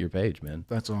looking at your page, man.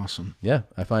 That's awesome. Yeah,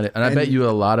 I find it. And I bet you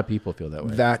a lot of people feel that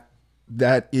way.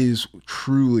 That is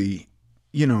truly,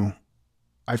 you know,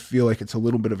 I feel like it's a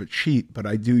little bit of a cheat, but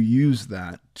I do use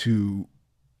that to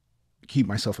keep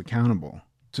myself accountable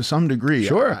to some degree.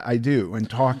 Sure. I do. And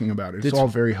talking about it, it's all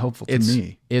very helpful to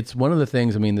me. It's one of the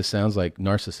things, I mean, this sounds like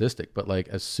narcissistic, but like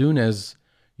as soon as,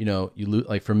 you know, you lose,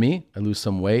 like for me, I lose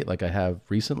some weight like I have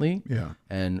recently. Yeah.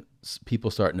 And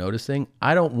people start noticing,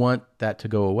 I don't want that to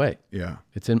go away. Yeah.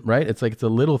 Right? It's like, it's a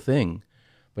little thing,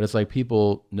 but it's like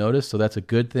people notice. So that's a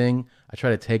good thing. I try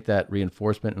to take that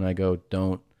reinforcement and I go,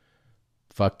 don't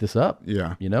fuck this up.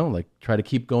 Yeah. You know, like try to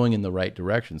keep going in the right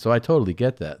direction. So I totally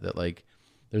get that like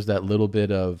there's that little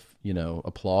bit of, you know,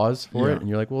 applause for it. And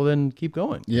you're like, well, then keep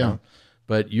going. Yeah. You know?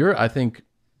 But I think,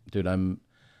 dude,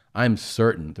 I'm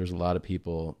certain there's a lot of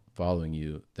people following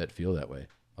you that feel that way.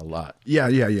 A lot.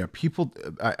 Yeah. People,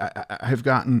 I've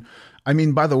gotten, I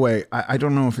mean, by the way, I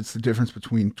don't know if it's the difference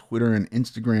between Twitter and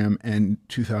Instagram and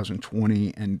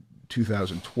 2020 and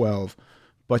 2012,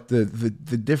 but the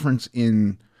difference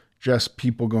in just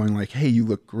people going like, hey, you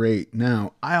look great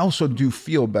now. I also do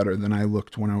feel better than I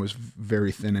looked when I was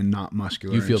very thin and not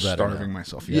muscular. You feel and better starving now.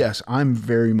 myself. Yeah. Yes, I'm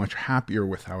very much happier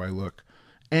with how I look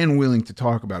and willing to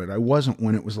talk about it. I wasn't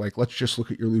when it was like, let's just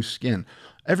look at your loose skin.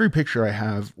 Every picture I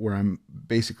have where I'm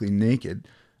basically naked,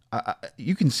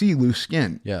 you can see loose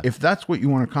skin. Yeah. If that's what you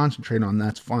want to concentrate on,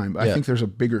 that's fine. But I think there's a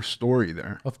bigger story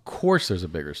there. Of course there's a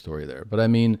bigger story there. But I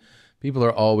mean, people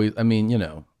are always, I mean, you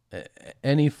know,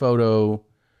 any photo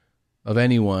of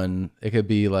anyone, it could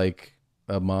be like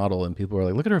a model and people are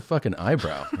like, look at her fucking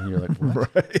eyebrow. And you're like,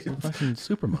 what? Right. It's a fucking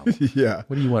supermodel. Yeah.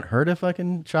 What do you want her to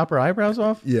fucking chop her eyebrows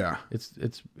off? Yeah.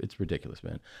 It's ridiculous,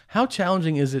 man. How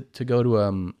challenging is it to go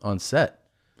to on set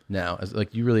now? As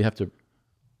like you really have to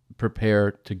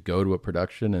prepare to go to a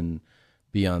production and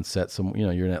be on set you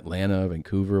know, you're in Atlanta,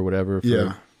 Vancouver, whatever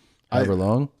for however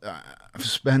long. I've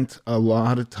spent a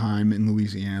lot of time in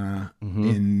Louisiana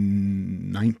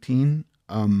in 19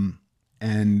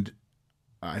 and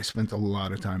I spent a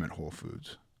lot of time at Whole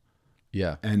Foods.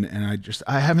 Yeah. And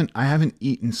I haven't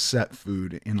eaten set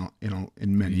food in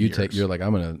many years. You're like,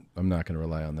 I'm not gonna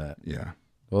rely on that. Yeah.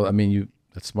 Well, I mean,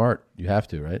 that's smart. You have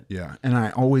to, right? Yeah. And I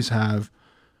always have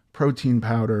protein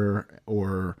powder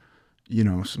or, you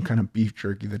know, some kind of beef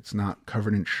jerky that's not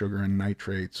covered in sugar and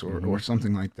nitrates or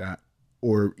something like that.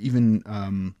 Or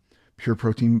even pure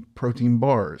protein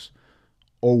bars.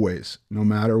 Always, no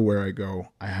matter where I go,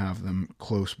 I have them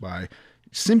close by.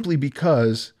 Simply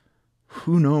because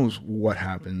who knows what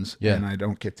happens and I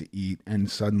don't get to eat and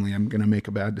suddenly I'm going to make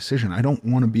a bad decision. I don't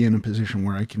want to be in a position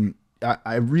where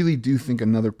I really do think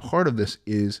another part of this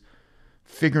is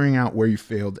figuring out where you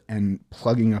failed and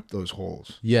plugging up those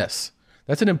holes. Yes.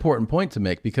 That's an important point to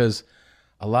make because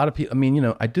a lot of people, I mean, you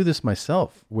know, I do this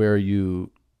myself where you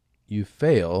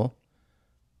fail,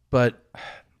 but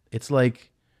it's like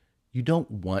you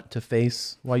don't want to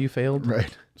face why you failed.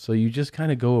 Right. So you just kind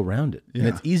of go around it. Yeah. And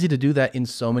it's easy to do that in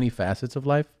so many facets of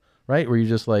life, right? Where you're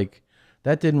just like,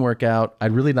 that didn't work out.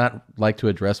 I'd really not like to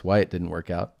address why it didn't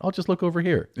work out. I'll just look over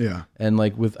here. Yeah. And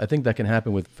like I think that can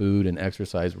happen with food and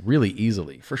exercise really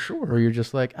easily. For sure. Where you're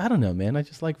just like, I don't know, man. I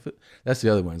just like food. That's the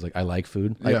other one. It's like, I like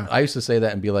food. Yeah. I used to say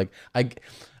that and be like,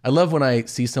 I love when I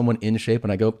see someone in shape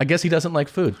and I go, I guess he doesn't like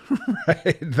food.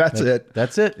 Right. That's it.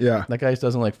 That's it. Yeah. That guy just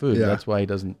doesn't like food. Yeah. That's why he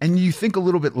doesn't. And you think a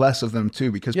little bit less of them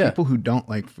too, because people who don't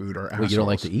like food are assholes. Wait, you don't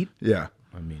like to eat? Yeah.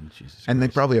 I mean, Jesus And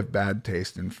Christ. they probably have bad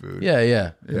taste in food. Yeah. And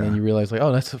Yeah. then you realize like,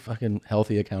 oh, that's a fucking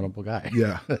healthy, accountable guy.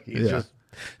 Yeah. He's just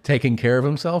taking care of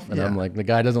himself. And I'm like, the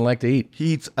guy doesn't like to eat.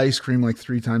 He eats ice cream like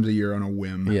 3 times a year on a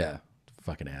whim. Yeah.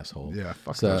 Fucking asshole. Yeah,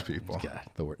 fuck those people. God,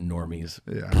 the word normies.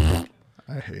 Yeah.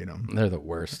 I hate them. They're the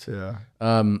worst. Yeah.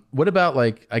 What about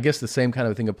like, I guess the same kind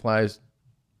of thing applies.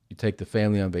 You take the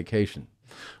family on vacation.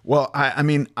 Well, I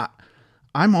mean,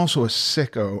 I'm also a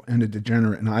sicko and a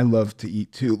degenerate, and I love to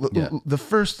eat too. Yeah. The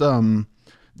first,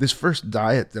 this first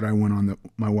diet that I went on, that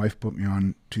my wife put me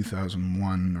on,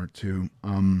 2001 or two.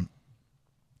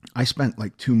 I spent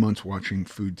like 2 months watching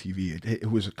food TV.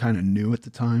 It was kind of new at the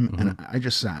time, and I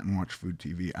just sat and watched food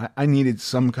TV. I needed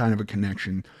some kind of a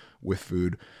connection with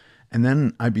food. And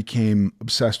then I became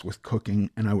obsessed with cooking,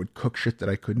 and I would cook shit that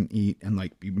I couldn't eat and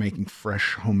like be making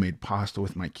fresh homemade pasta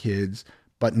with my kids,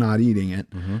 but not eating it.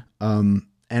 And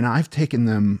I've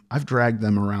dragged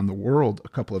them around the world a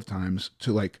couple of times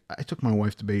to like, I took my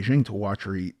wife to Beijing to watch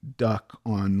her eat duck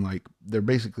on like, they're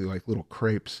basically like little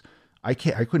crepes. I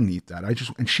couldn't eat that.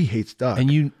 And she hates duck. And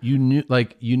you knew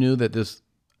that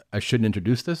I shouldn't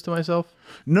introduce this to myself?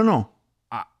 No.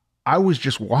 I was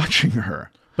just watching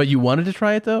her. But you wanted to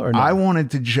try it though, or no? I wanted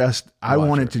to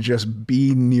just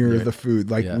be near the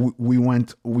food. Like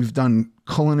we've done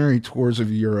culinary tours of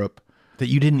Europe that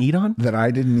you didn't eat on, that I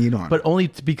didn't eat on, but only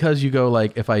because you go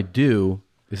like, if I do,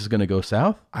 this is going to go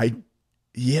south.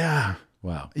 Yeah.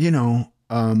 Wow. You know,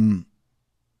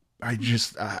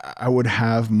 I would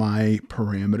have my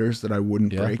parameters that I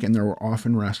wouldn't break, and there were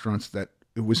often restaurants that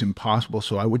it was impossible,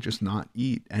 so I would just not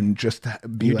eat and just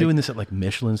be. You're doing this at like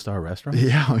Michelin star restaurants?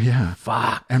 Yeah.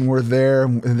 Fuck. And we're there,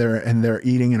 and they're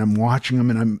eating, and I'm watching them,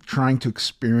 and I'm trying to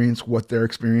experience what they're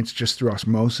experiencing just through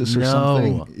osmosis or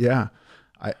something. Yeah,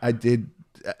 I did,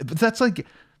 but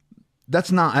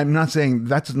I'm not saying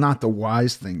that's not the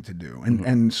wise thing to do.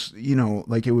 And you know,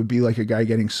 like it would be like a guy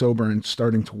getting sober and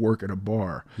starting to work at a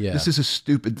bar. Yeah. This is a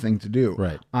stupid thing to do.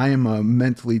 Right. I am a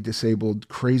mentally disabled,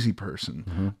 crazy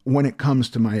person when it comes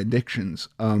to my addictions.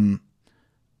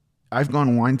 I've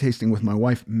gone wine tasting with my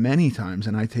wife many times,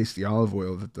 and I taste the olive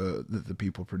oil that the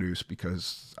people produce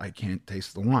because I can't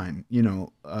taste the wine. You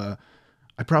know, I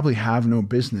probably have no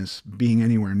business being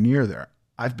anywhere near there.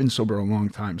 I've been sober a long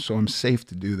time, so I'm safe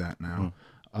to do that now.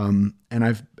 And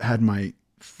I've had my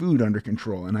food under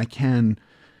control, and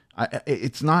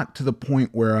it's not to the point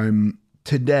where I'm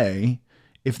today.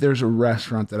 If there's a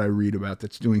restaurant that I read about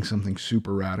that's doing something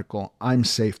super radical, I'm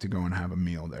safe to go and have a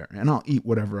meal there, and I'll eat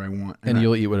whatever I want. And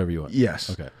you'll eat whatever you want. Yes.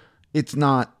 Okay. It's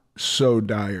not so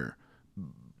dire.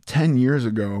 10 years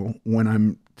ago, when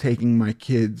I'm taking my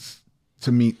kids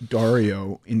to meet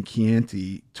Dario in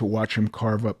Chianti to watch him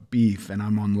carve up beef, and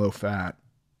I'm on low fat,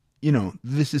 you know,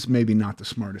 this is maybe not the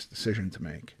smartest decision to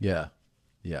make. Yeah.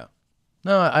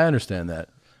 No, I understand that.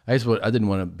 I didn't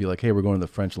want to be like, hey, we're going to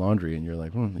the French Laundry, and you're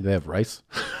like, they have rice.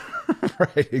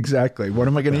 Right, exactly. What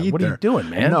am I going to eat what there? What are you doing,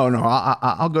 man? No,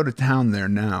 I'll go to town there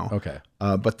now. Okay.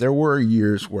 But there were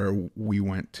years where we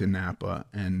went to Napa,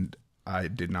 and I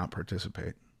did not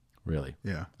participate. Really?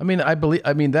 Yeah. I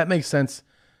mean, that makes sense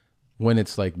when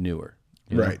it's like newer.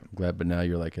 Right. I'm glad, but now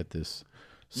you're like at this.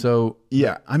 So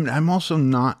yeah, I'm also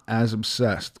not as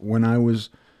obsessed. When I was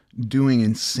doing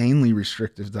insanely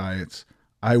restrictive diets,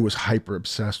 I was hyper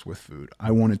obsessed with food.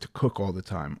 I wanted to cook all the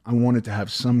time. I wanted to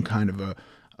have some kind of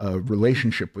a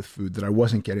relationship with food that I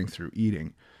wasn't getting through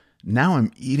eating. Now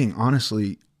I'm eating,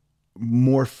 honestly,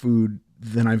 more food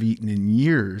than I've eaten in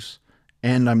years,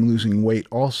 and I'm losing weight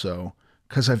also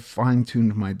because I've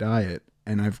fine-tuned my diet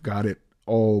and I've got it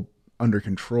all under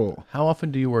control. How often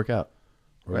do you work out?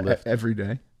 Every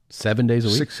day. 7 days a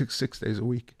week? 6 days a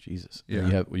week. Jesus. Yeah.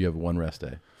 And you have one rest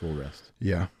day, full rest.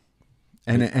 Yeah.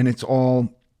 And it's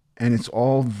all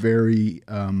very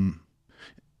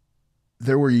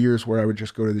there were years where I would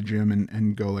just go to the gym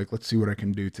and go like, let's see what I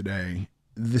can do today.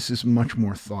 This is much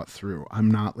more thought through.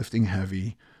 I'm not lifting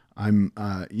heavy. I'm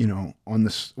on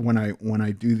this, when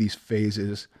I do these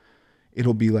phases,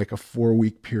 it'll be like a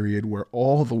 4-week period where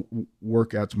all the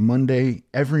workouts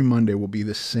every Monday will be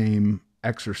the same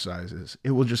exercises.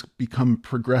 It will just become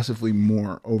progressively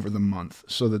more over the month,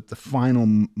 so that the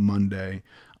final Monday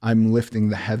I'm lifting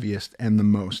the heaviest and the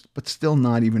most, but still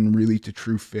not even really to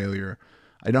true failure.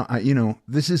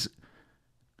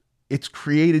 It's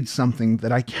created something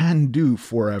that I can do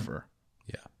forever.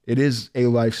 Yeah. It is a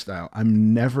lifestyle.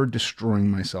 I'm never destroying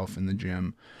myself in the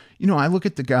gym. I look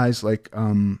at the guys like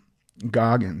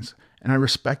Goggins, and I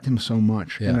respect him so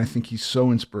much, and I think he's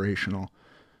so inspirational.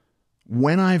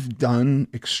 When I've done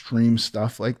extreme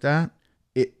stuff like that,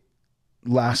 it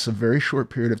lasts a very short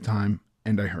period of time,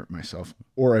 and I hurt myself.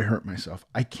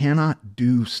 I cannot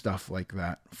do stuff like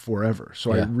that forever.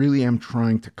 So I really am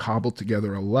trying to cobble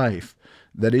together a life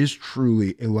that is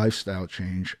truly a lifestyle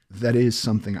change, that is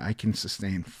something I can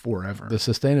sustain forever. The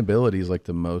sustainability is like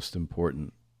the most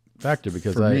important factor,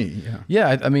 because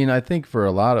I think for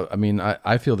a lot of,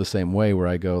 I feel the same way, where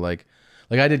I go like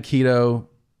I did keto,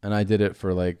 and I did it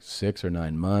for like 6 or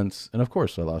 9 months, and of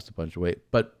course I lost a bunch of weight,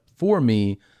 but for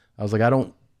me, I was like,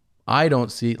 I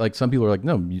don't see, like, some people are like,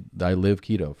 no, I live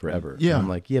keto forever. Yeah. And I'm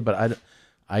like, yeah, but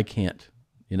I can't,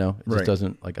 you know, it just Right.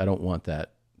 doesn't, like, I don't want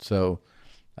that. So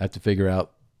I have to figure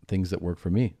out things that work for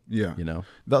me. Yeah. You know,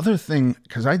 the other thing,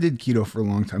 because I did keto for a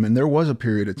long time, and there was a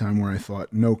period of time where I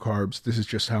thought, no carbs, this is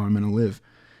just how I'm going to live.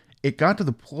 It got to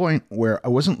the point where I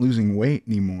wasn't losing weight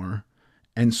anymore.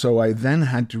 And so I then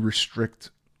had to restrict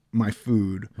my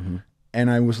food. Mm-hmm.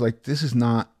 And I was like, this is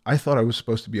not, I thought I was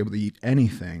supposed to be able to eat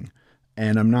anything,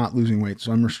 and I'm not losing weight.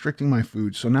 So I'm restricting my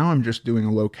food. So now I'm just doing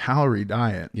a low calorie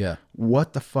diet. Yeah.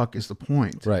 What the fuck is the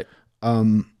point? Right.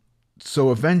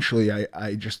 So eventually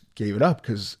I just gave it up,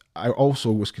 because I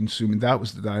also was consuming, that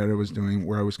was the diet I was doing,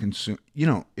 where I was consuming, you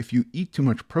know, if you eat too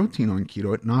much protein on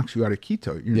keto, it knocks you out of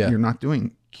keto. You're not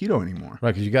doing keto anymore.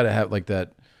 Right. Because you got to have like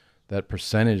that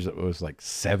percentage that was like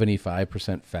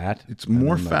 75% fat. It's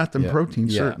more fat than protein,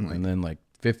 certainly. And then like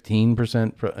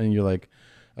 15%, and you're like,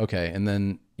 okay. And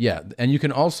then, yeah. And you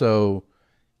can also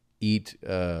eat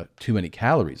too many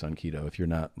calories on keto if you're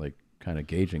not like kind of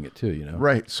gauging it too, you know?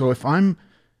 Right. So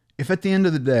if at the end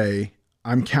of the day,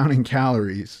 I'm counting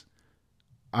calories,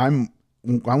 I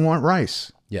want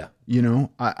rice. Yeah. You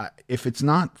know, if it's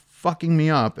not fucking me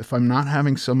up, if I'm not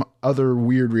having some other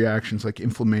weird reactions like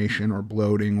inflammation or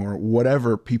bloating or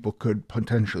whatever people could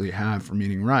potentially have from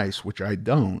eating rice, which I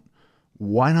don't,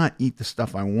 why not eat the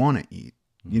stuff I want to eat?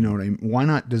 You know what I mean? Why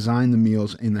not design the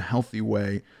meals in a healthy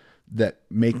way that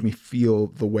make me feel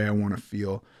the way I want to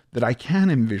feel, that I can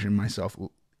envision myself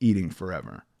eating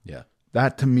forever? Yeah.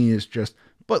 That to me is just,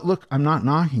 but look, I'm not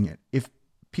knocking it. If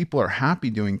people are happy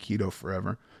doing keto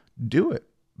forever, do it.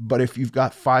 But if you've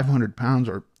got 500 pounds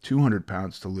or 200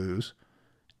 pounds to lose,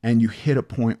 and you hit a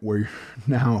point where you're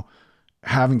now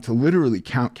having to literally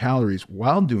count calories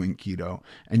while doing keto,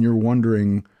 and you're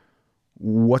wondering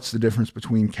what's the difference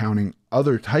between counting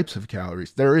other types of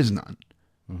calories, there is none.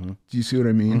 Mm-hmm. Do you see what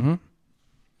I mean?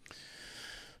 Mm-hmm.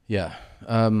 Yeah.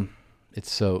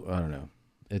 It's so, I don't know.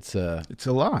 It's a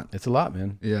lot. It's a lot,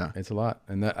 man. Yeah. It's a lot.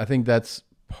 And I think that's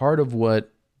part of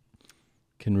what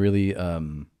can really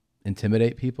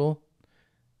intimidate people,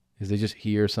 is they just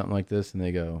hear something like this and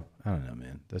they go, I don't know,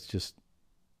 man,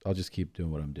 I'll just keep doing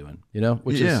what I'm doing, you know?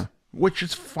 Which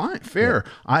is fine, fair.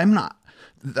 Yeah.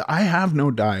 I have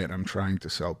no diet I'm trying to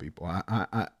sell people.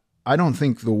 I don't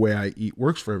think the way I eat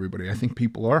works for everybody. I think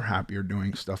people are happier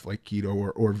doing stuff like keto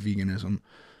or veganism.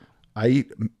 I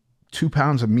eat 2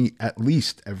 pounds of meat at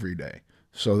least every day.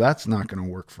 So that's not going to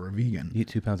work for a vegan. You eat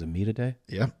 2 pounds of meat a day?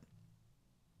 Yeah.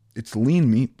 It's lean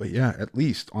meat, but yeah, at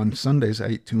least. On Sundays, I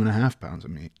eat 2.5 pounds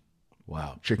of meat.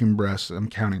 Wow. Chicken breasts, I'm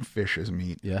counting fish as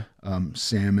meat. Yeah.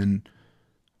 Salmon.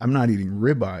 I'm not eating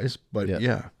ribeyes, but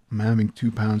yeah, I'm having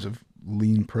 2 pounds of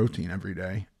lean protein every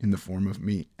day in the form of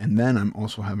meat. And then I'm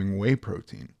also having whey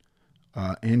protein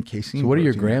and casein. So what are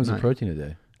your grams of protein a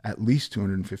day? At least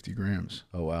 250 grams.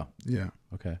 Oh, wow. Yeah.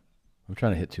 Okay. I'm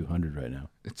trying to hit 200 right now.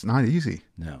 It's not easy.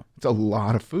 No. It's a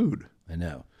lot of food. I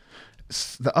know.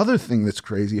 The other thing that's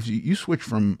crazy, if you switch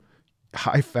from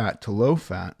high fat to low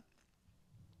fat,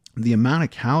 the amount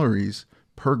of calories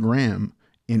per gram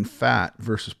in fat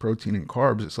versus protein and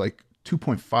carbs, it's like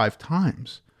 2.5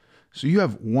 times. So you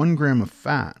have 1 gram of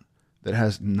fat that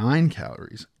has 9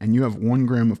 calories, and you have 1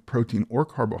 gram of protein or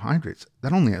carbohydrates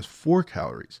that only has 4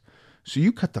 calories. So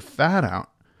you cut the fat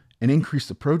out and increase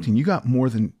the protein, you got more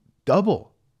than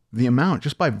double the amount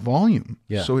just by volume.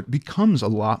 Yeah. So it becomes a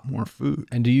lot more food.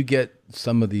 And do you get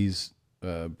some of these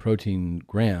protein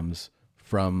grams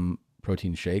from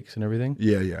protein shakes and everything?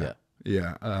 Yeah.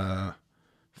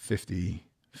 50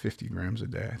 grams a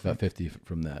day, I think. About 50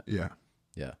 from that. Yeah.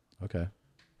 Yeah. Okay.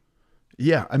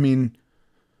 Yeah. I mean,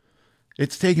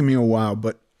 it's taken me a while,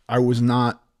 but I was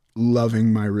not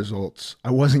loving my results.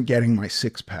 I wasn't getting my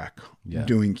 6-pack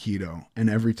doing keto. And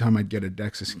every time I'd get a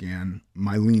DEXA scan,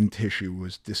 my lean tissue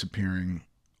was disappearing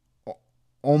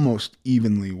almost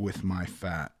evenly with my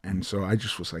fat. And so I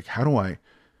just was like, how do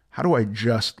I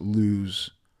just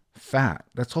lose fat?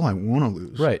 That's all I want to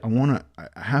lose. Right.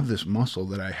 I have this muscle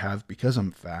that I have because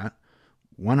I'm fat.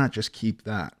 Why not just keep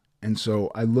that? And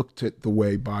so I looked at the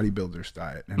way bodybuilders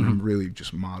diet, and I really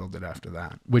just modeled it after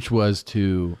that. Which was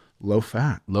to low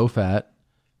fat, get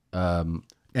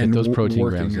those protein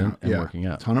grams in and working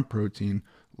out. A ton of protein,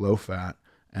 low fat,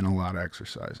 and a lot of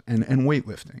exercise and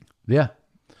weightlifting. Yeah.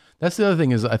 That's the other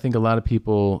thing is I think a lot of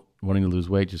people wanting to lose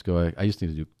weight just go, I just need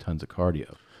to do tons of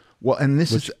cardio. Well, and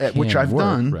this which I've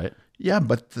done. Right. Yeah,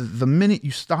 but the minute you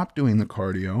stop doing the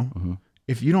cardio,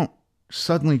 if you don't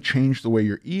suddenly change the way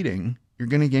you're eating, you're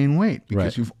going to gain weight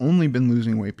because you've only been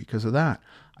losing weight because of that.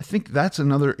 I think that's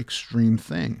another extreme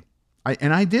thing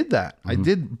I did that. I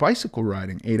did bicycle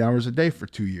riding 8 hours a day for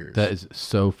 2 years. That is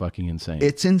so fucking insane.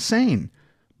 It's insane.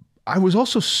 I was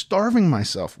also starving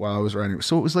myself while I was riding.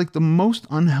 So it was like the most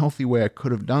unhealthy way I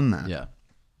could have done that. Yeah.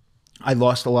 I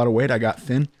lost a lot of weight. I got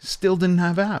thin. Still didn't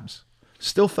have abs.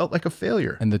 Still felt like a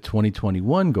failure. And the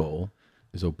 2021 goal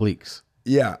is obliques.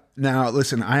 Yeah. Now,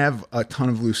 listen, I have a ton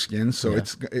of loose skin, so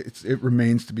it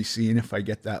remains to be seen if I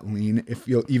get that lean, if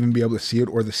you'll even be able to see it,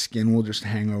 or the skin will just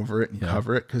hang over it and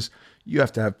cover it, because you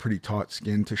have to have pretty taut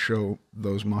skin to show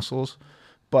those muscles.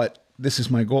 But this is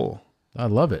my goal. I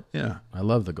love it. Yeah. I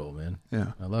love the goal, man.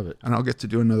 Yeah. I love it. And I'll get to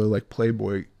do another like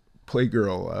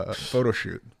Playgirl photo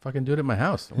shoot. Fucking do it at my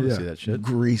house. I want to see that shit.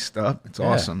 Greased up. It's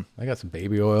awesome. I got some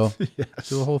baby oil. Yes.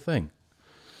 Do the whole thing.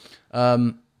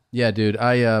 Yeah, dude.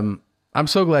 I'm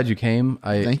so glad you came.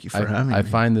 Thank you for having me. I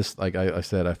find this, like I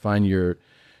said, I find your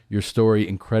story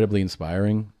incredibly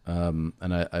inspiring. And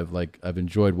I've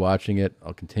enjoyed watching it.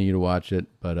 I'll continue to watch it.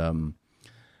 But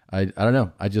I don't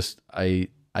know.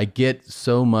 I get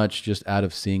so much just out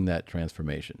of seeing that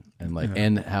transformation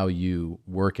and how you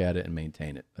work at it and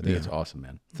maintain it. I think it's awesome,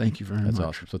 man. Thank you very much. That's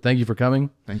awesome. So thank you for coming.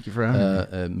 Thank you for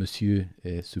having me. Monsieur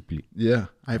Suplee. Yeah,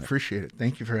 I appreciate it.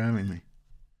 Thank you for having me.